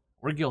cold?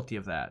 We're guilty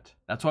of that.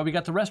 That's why we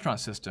got the restaurant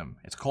system.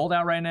 It's cold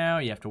out right now.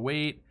 You have to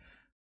wait.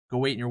 Go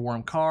wait in your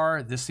warm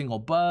car. This thing will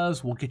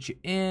buzz. We'll get you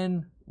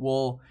in.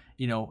 We'll,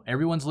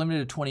 everyone's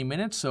limited to 20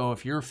 minutes. So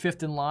if you're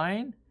fifth in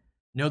line,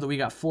 know that we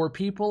got 4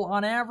 people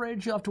on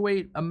average. You'll have to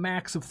wait a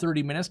max of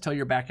 30 minutes till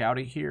you're back out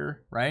of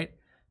here, right?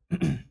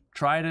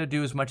 Try to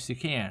do as much as you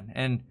can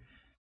and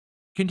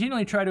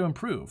continually try to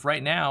improve.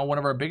 Right now, one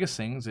of our biggest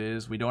things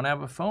is we don't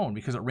have a phone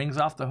because it rings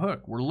off the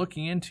hook. We're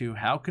looking into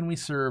how can we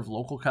serve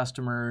local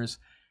customers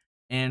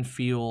and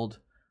field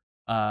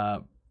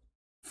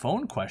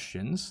phone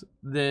questions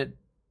that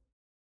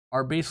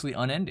are basically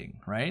unending,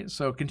 right?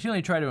 So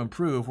continually try to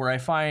improve, where I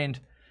find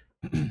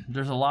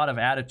there's a lot of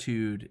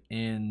attitude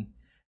in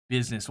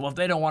business. Well, if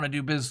they don't want to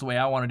do business the way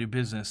I want to do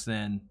business,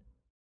 then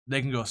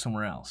they can go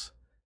somewhere else.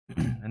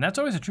 And that's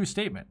always a true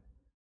statement.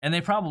 And they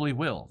probably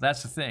will.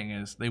 That's the thing,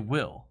 is they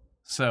will.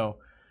 So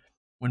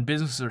when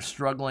businesses are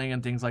struggling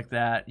and things like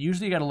that,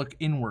 usually you got to look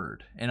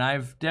inward. And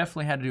I've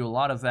definitely had to do a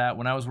lot of that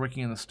when I was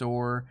working in the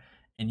store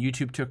and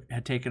YouTube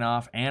had taken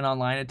off and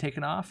online had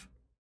taken off.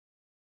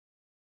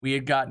 We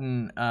had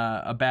gotten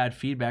a bad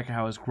feedback of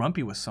how I was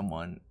grumpy with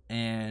someone,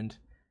 and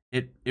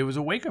it was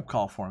a wake-up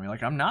call for me.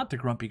 Like, I'm not the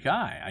grumpy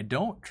guy. I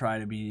don't try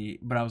to be,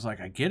 but I was like,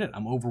 I get it.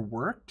 I'm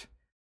overworked,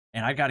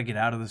 and I got to get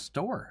out of the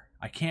store.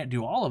 I can't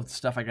do all of the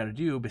stuff I got to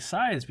do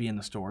besides be in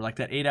the store, like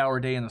that 8-hour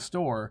day in the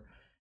store.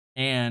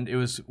 And it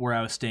was where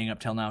I was staying up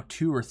till now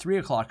 2 or 3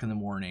 o'clock in the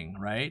morning,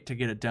 right, to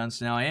get it done.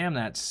 So now I am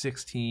that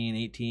 16,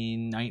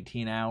 18,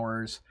 19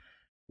 hours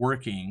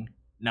working,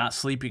 not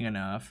sleeping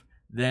enough.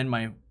 Then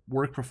my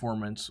work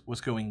performance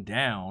was going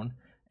down,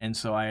 and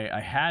so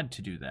I had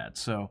to do that.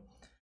 So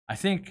I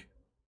think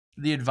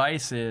the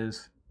advice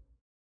is,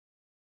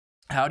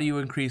 how do you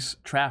increase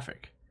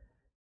traffic?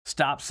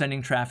 Stop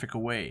sending traffic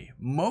away.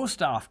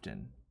 Most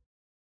often,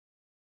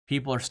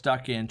 people are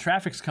stuck in,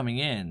 traffic's coming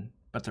in,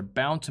 but they're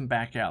bouncing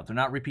back out. They're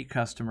not repeat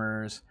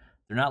customers.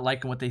 They're not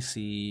liking what they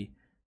see.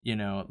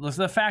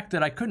 The fact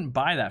that I couldn't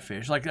buy that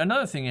fish. Like,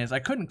 another thing is, I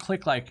couldn't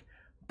click like,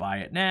 buy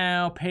it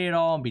now, pay it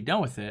all, and be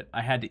done with it.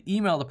 I had to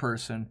email the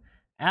person,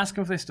 ask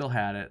them if they still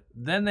had it.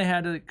 Then they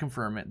had to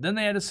confirm it. Then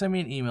they had to send me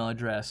an email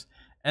address.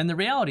 And the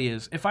reality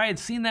is, if I had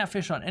seen that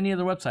fish on any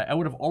other website, I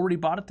would have already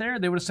bought it there.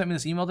 They would have sent me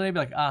this email today, be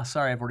like,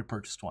 sorry, I've already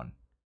purchased one.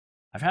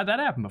 I've had that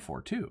happen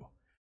before too.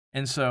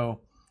 And so,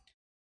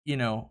 I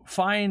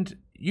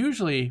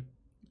usually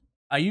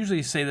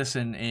say this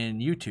in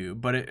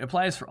YouTube, but it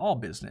applies for all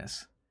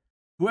business.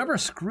 Whoever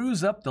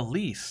screws up the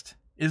least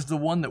is the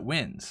one that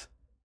wins.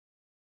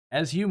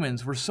 As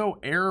humans, we're so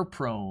error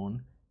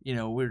prone,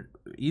 we're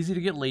easy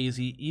to get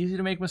lazy, easy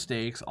to make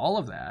mistakes, all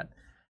of that.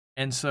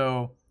 And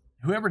so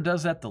whoever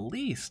does that the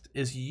least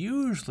is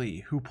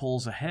usually who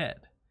pulls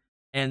ahead.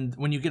 And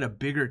when you get a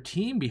bigger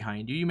team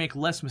behind you, you make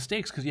less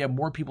mistakes because you have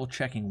more people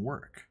checking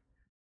work.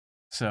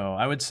 So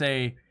I would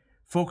say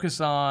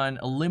focus on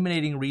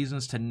eliminating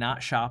reasons to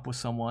not shop with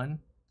someone.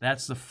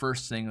 That's the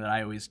first thing that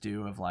I always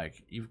do, of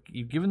like,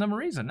 you've given them a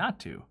reason not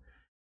to.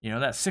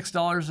 That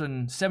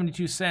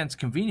 $6.72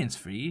 convenience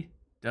fee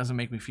doesn't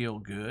make me feel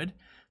good.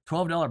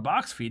 $12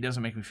 box fee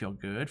doesn't make me feel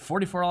good.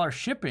 $44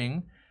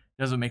 shipping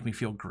doesn't make me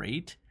feel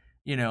great.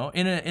 In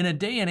a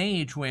day and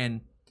age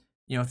when,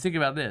 think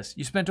about this.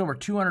 You spent over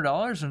 $200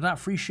 and there's not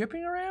free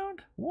shipping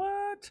around?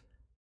 What?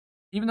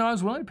 Even though I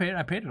was willing to pay it,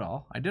 I paid it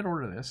all. I did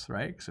order this,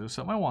 right? Because it was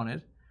something I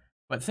wanted.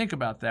 But think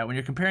about that. When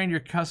you're comparing your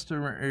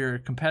customer or your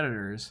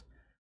competitors,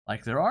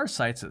 like, there are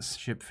sites that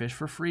ship fish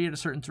for free at a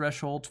certain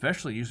threshold,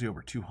 especially usually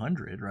over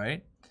 200,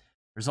 right?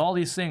 There's all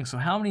these things. So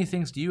how many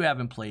things do you have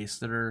in place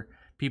that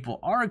people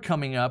are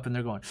coming up and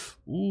they're going,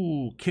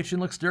 ooh, kitchen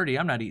looks dirty,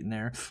 I'm not eating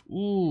there.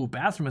 Ooh,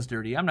 bathroom is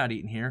dirty, I'm not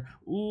eating here.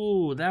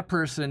 Ooh, that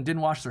person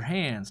didn't wash their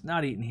hands,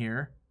 not eating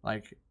here.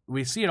 Like,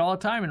 we see it all the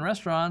time in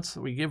restaurants.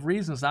 We give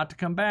reasons not to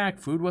come back.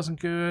 Food wasn't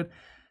good.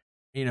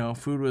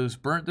 Food was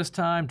burnt this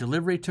time.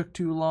 Delivery took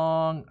too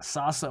long.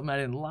 Saw something I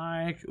didn't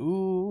like.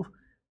 Ooh,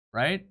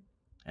 right?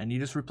 And you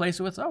just replace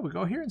it with, we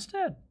go here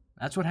instead.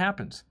 That's what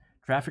happens.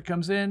 Traffic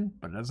comes in,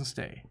 but it doesn't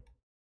stay.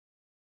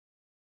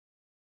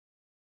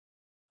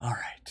 All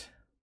right.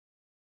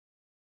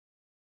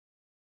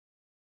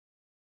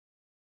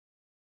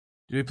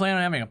 Do we plan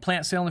on having a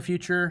plant sale in the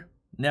future?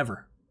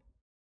 Never.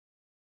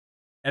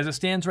 As it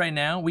stands right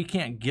now, we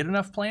can't get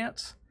enough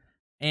plants,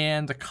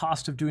 and the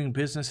cost of doing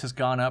business has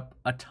gone up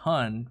a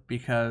ton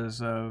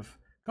because of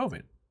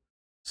COVID.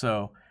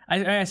 So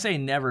I say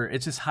never.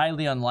 It's just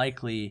highly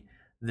unlikely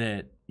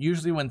that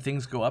usually when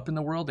things go up in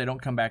the world, they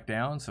don't come back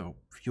down. So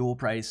fuel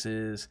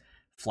prices,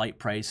 flight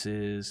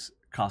prices,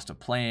 cost of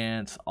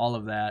plants, all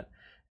of that.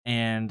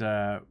 And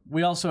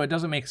it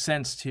doesn't make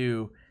sense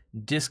to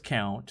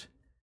discount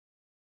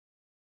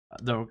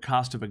the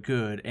cost of a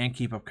good and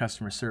keep up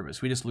customer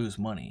service. We just lose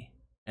money.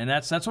 And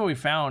that's what we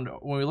found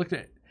when we looked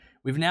at,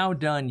 we've now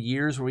done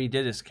years where we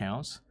did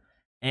discounts.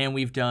 And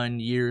we've done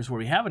years where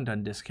we haven't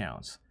done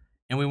discounts.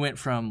 And we went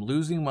from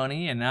losing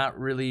money and not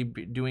really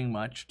doing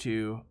much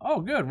to,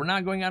 oh, good, we're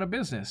not going out of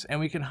business. And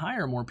we can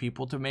hire more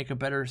people to make a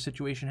better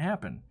situation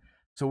happen.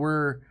 So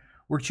we're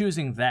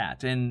choosing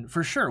that. And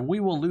for sure, we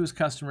will lose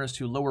customers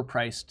to lower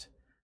priced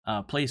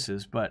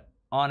places. But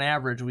on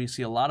average, we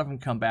see a lot of them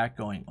come back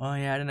going, oh,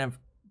 yeah,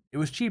 it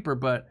was cheaper,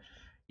 but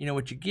you know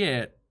what you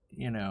get,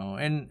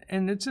 and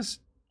it's just,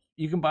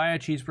 you can buy a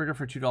cheeseburger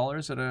for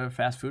 $2 at a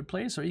fast food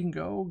place, or you can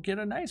go get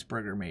a nice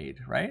burger made,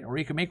 right? Or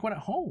you can make one at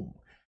home.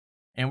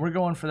 And we're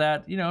going for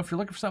that. If you're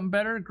looking for something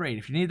better, great.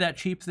 If you need that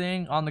cheap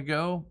thing on the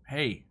go,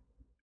 hey,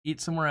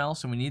 eat somewhere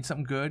else, and we need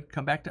something good,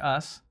 come back to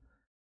us.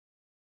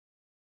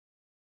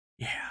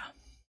 Yeah.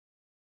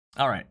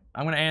 All right.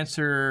 I'm going to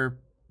answer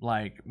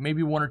like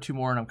maybe one or two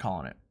more, and I'm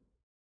calling it.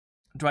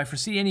 Do I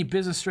foresee any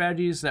business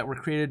strategies that were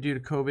created due to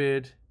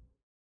COVID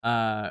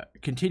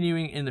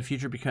continuing in the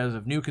future because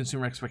of new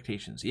consumer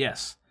expectations?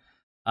 Yes.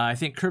 I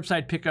think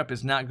curbside pickup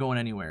is not going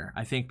anywhere.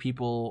 I think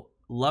people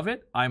love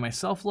it. I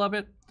myself love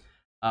it.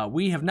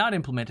 We have not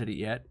implemented it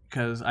yet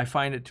because I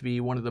find it to be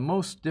one of the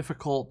most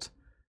difficult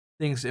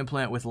things to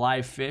implement with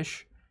live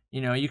fish.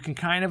 You can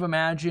kind of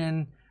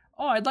imagine,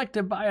 oh, I'd like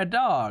to buy a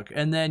dog.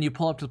 And then you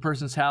pull up to the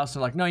person's house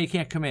and they're like, no, you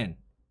can't come in.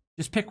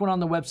 Just pick one on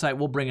the website.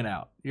 We'll bring it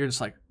out. You're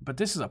just like, but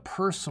this is a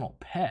personal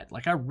pet.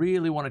 Like, I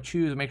really want to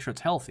choose and make sure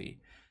it's healthy.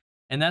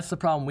 And that's the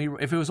problem.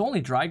 If it was only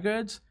dry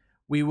goods,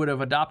 we would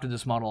have adopted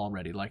this model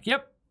already. Like,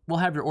 yep, we'll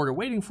have your order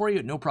waiting for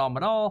you. No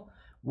problem at all.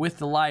 With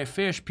the live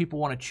fish, people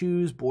want to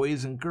choose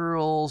boys and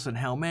girls and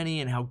how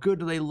many and how good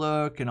do they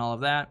look and all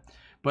of that.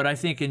 But I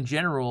think in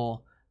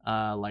general,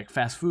 like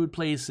fast food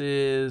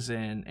places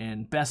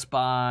and Best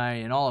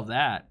Buy and all of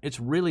that, it's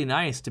really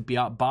nice to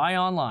buy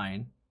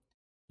online.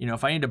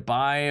 If I need to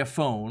buy a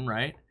phone,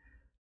 right?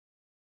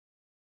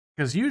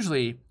 Because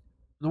usually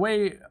the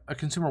way a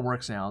consumer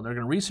works now, they're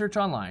going to research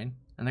online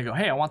and they go,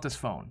 hey, I want this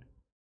phone.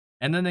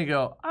 And then they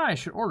go, I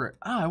should order it.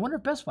 I wonder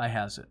if Best Buy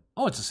has it.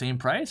 Oh, it's the same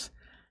price?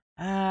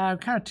 I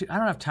don't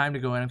have time to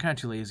go in. I'm kind of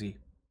too lazy.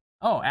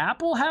 Oh,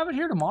 Apple have it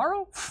here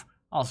tomorrow?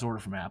 I'll just order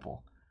from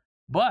Apple.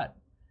 But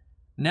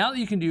now that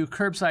you can do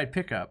curbside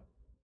pickup,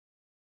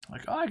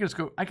 like,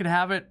 oh, I could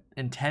have it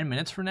in 10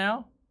 minutes from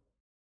now.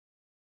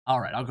 All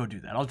right, I'll go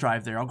do that. I'll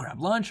drive there. I'll grab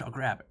lunch. I'll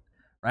grab it,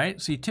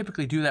 right? So you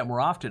typically do that more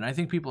often. I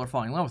think people are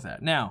falling in love with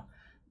that. Now,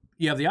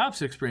 you have the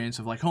opposite experience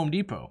of like Home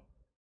Depot.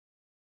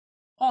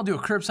 I'll do a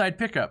curbside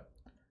pickup.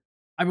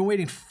 I've been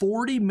waiting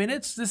 40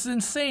 minutes. This is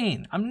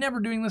insane. I'm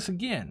never doing this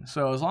again.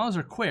 So as long as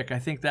they're quick, I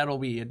think that'll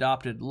be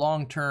adopted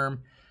long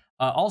term.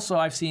 Also,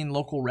 I've seen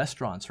local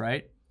restaurants,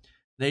 right?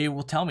 They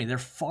will tell me they're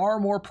far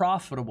more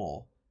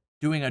profitable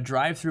doing a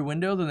drive-through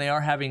window than they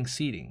are having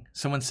seating.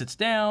 Someone sits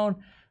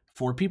down,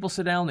 4 people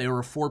sit down, they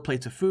order 4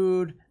 plates of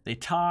food, they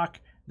talk,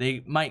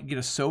 they might get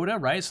a soda,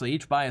 right? So they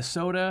each buy a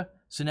soda.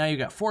 So now you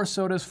got 4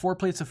 sodas, 4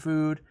 plates of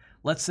food.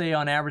 Let's say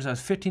on average that was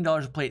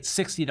 $15 a plate,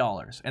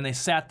 $60. And they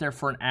sat there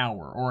for an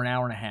hour or an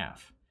hour and a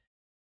half.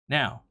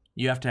 Now,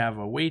 you have to have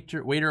a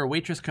waiter or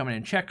waitress come in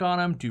and check on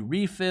them, do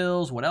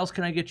refills, what else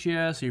can I get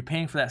you? So you're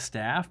paying for that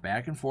staff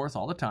back and forth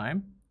all the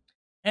time.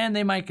 And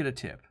they might get a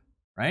tip,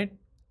 right?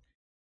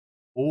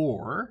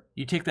 Or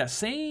you take that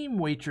same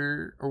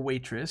waiter or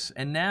waitress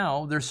and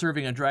now they're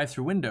serving a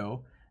drive-through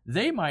window.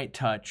 They might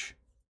touch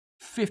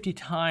 50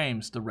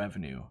 times the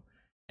revenue.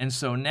 And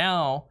so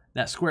now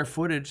that square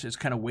footage is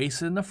kind of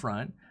wasted in the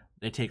front.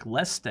 They take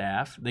less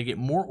staff. They get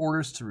more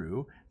orders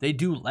through. They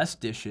do less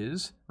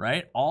dishes,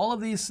 right? All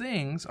of these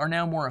things are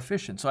now more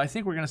efficient. So I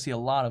think we're going to see a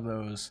lot of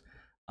those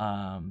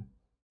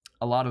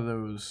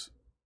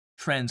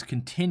trends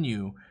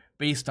continue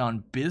based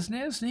on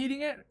business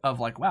needing it, of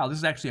like, wow, this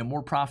is actually a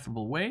more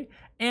profitable way,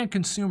 and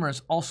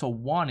consumers also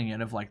wanting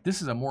it, of like,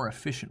 this is a more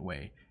efficient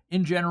way.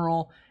 In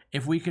general,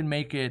 if we can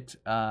make it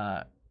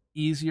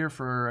easier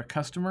for a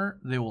customer,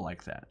 they will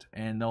like that,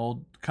 and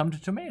they'll come to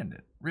demand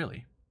it,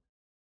 really.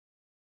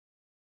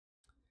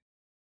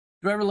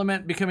 Do I ever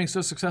lament becoming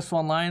so successful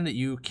online that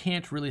you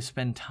can't really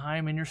spend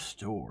time in your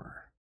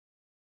store?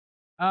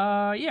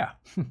 Yeah.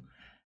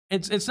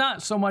 It's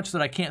not so much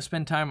that I can't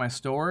spend time in my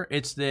store,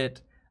 it's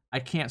that I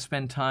can't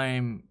spend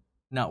time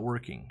not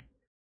working.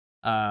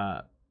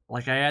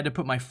 Like, I had to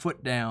put my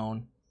foot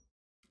down.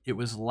 It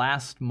was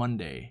last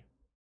Monday,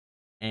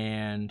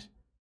 and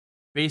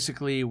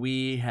basically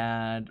we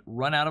had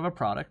run out of a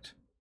product.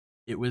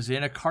 It was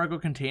in a cargo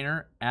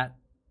container at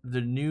the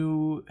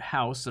new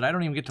house that I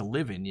don't even get to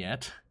live in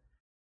yet.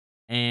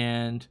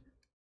 And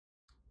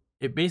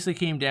it basically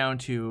came down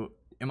to,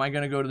 am I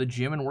going to go to the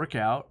gym and work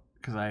out?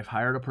 Because I've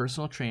hired a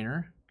personal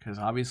trainer. Because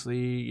obviously,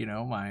 you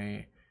know,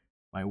 my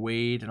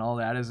weight and all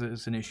that is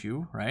an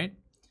issue, right?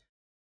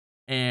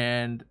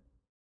 And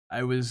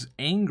I was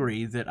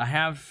angry that I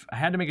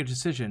had to make a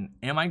decision.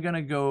 Am I going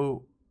to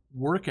go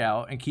work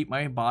out and keep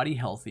my body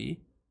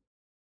healthy?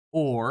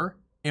 Or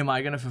am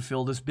I going to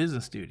fulfill this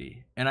business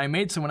duty? And I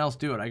made someone else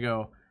do it. I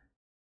go,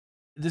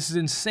 this is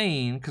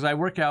insane, because I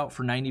work out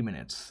for 90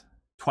 minutes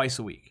twice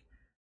a week.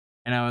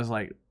 And I was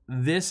like,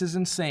 this is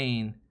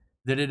insane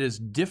that it is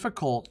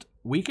difficult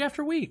week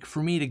after week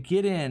for me to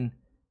get in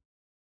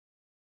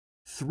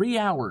 3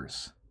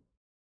 hours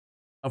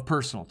of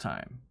personal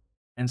time.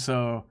 And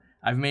so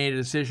I've made a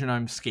decision.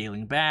 I'm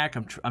scaling back.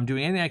 I'm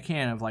doing anything I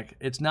can of like,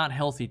 it's not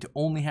healthy to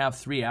only have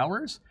 3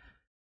 hours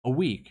a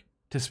week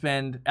to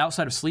spend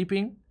outside of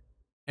sleeping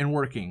and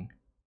working.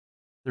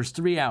 There's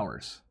 3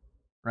 hours,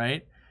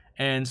 right?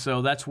 And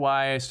so that's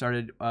why I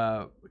started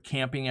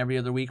camping every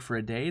other week for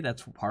a day.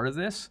 That's part of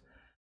this.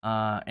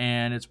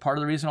 And it's part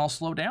of the reason I'll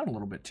slow down a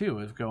little bit too,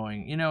 is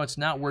going, you know, it's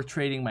not worth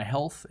trading my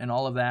health and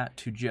all of that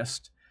to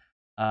just,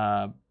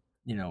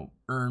 you know,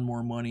 earn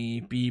more money,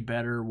 be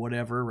better,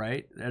 whatever,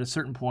 right? At a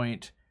certain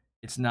point,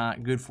 it's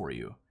not good for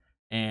you.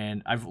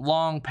 And I've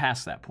long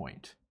passed that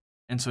point.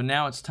 And so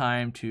now it's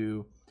time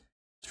to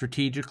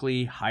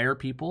strategically hire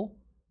people.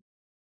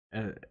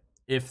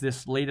 If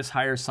this latest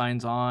hire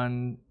signs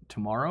on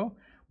tomorrow,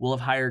 we'll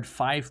have hired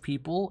 5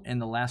 people in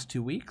the last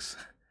 2 weeks.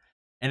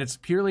 And it's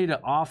purely to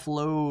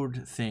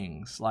offload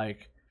things.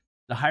 Like,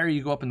 the higher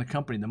you go up in the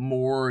company, the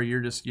more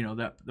you're just, you know,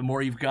 the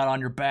more you've got on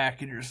your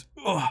back, and you're just,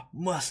 oh,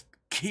 must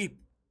keep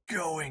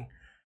going,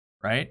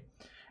 right?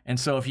 And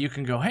so if you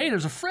can go, hey,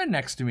 there's a friend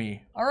next to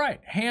me. All right,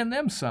 hand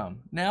them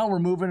some. Now we're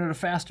moving at a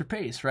faster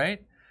pace,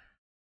 right?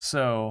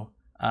 So,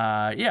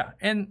 yeah.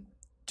 And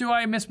do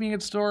I miss being at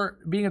the store?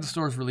 Being at the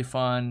store is really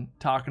fun.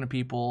 Talking to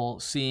people,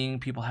 seeing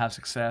people have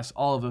success,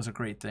 all of those are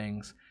great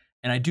things.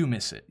 And I do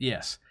miss it,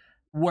 yes.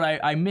 What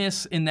I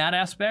miss in that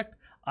aspect,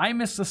 I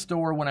miss the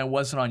store when I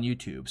wasn't on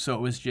YouTube. So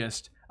it was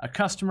just a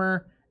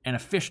customer and a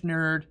fish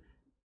nerd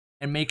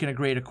and making a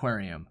great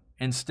aquarium.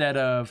 Instead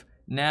of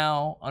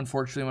now,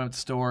 unfortunately, when I'm at the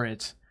store,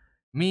 it's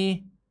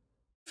me,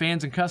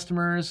 fans and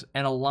customers,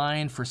 and a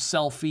line for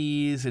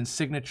selfies and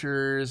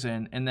signatures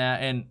and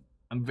that. And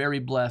I'm very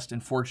blessed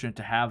and fortunate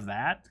to have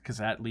that, because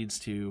that leads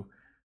to,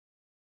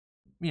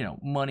 you know,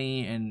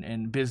 money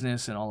and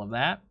business and all of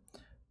that.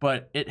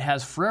 But it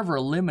has forever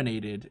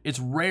eliminated. It's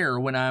rare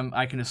when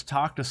I can just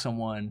talk to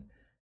someone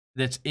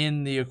that's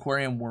in the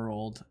aquarium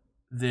world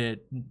that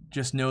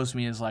just knows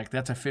me as like,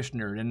 that's a fish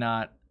nerd, and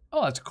not,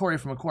 oh, that's Corey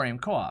from Aquarium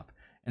Co-op.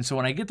 And so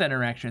when I get that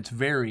interaction, it's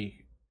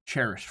very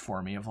cherished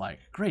for me, of like,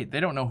 great, they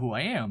don't know who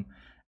I am,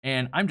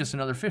 and I'm just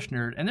another fish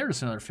nerd, and they're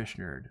just another fish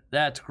nerd.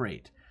 That's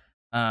great.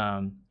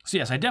 So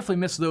yes, I definitely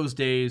miss those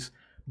days,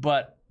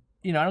 but,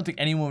 you know, I don't think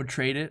anyone would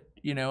trade it.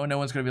 You know, no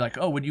one's going to be like,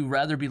 oh, would you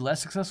rather be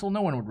less successful?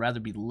 No one would rather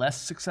be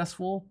less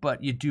successful,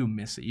 but you do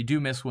miss it. You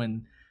do miss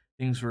when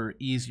things were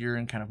easier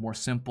and kind of more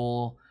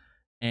simple.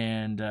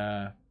 And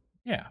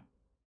yeah.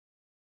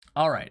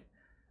 All right.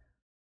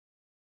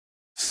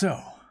 So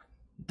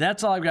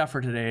that's all I've got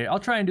for today. I'll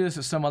try and do this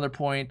at some other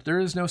point. There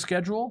is no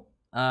schedule.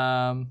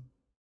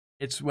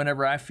 It's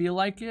whenever I feel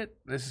like it.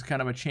 This is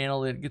kind of a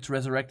channel that gets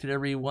resurrected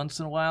every once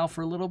in a while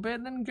for a little bit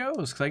and then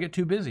goes, because I get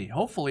too busy.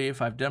 Hopefully,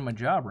 if I've done my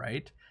job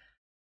right,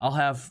 I'll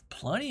have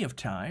plenty of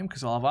time,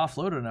 because I'll have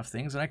offloaded enough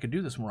things and I could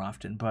do this more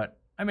often. But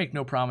I make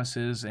no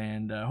promises,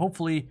 and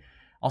hopefully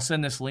I'll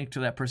send this link to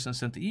that person that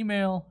sent the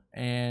email,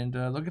 and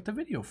look at the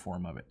video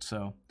form of it.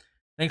 So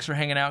thanks for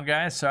hanging out,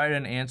 guys. Sorry I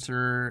didn't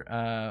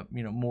answer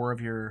you know, more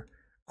of your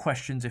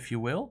questions, if you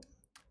will.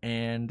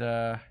 And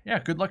yeah,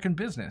 good luck in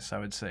business, I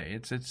would say.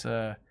 It's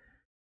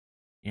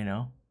you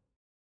know,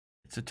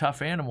 it's a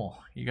tough animal.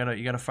 You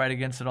gotta fight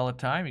against it all the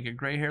time. You get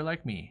gray hair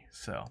like me.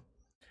 So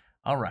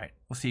all right,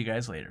 we'll see you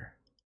guys later.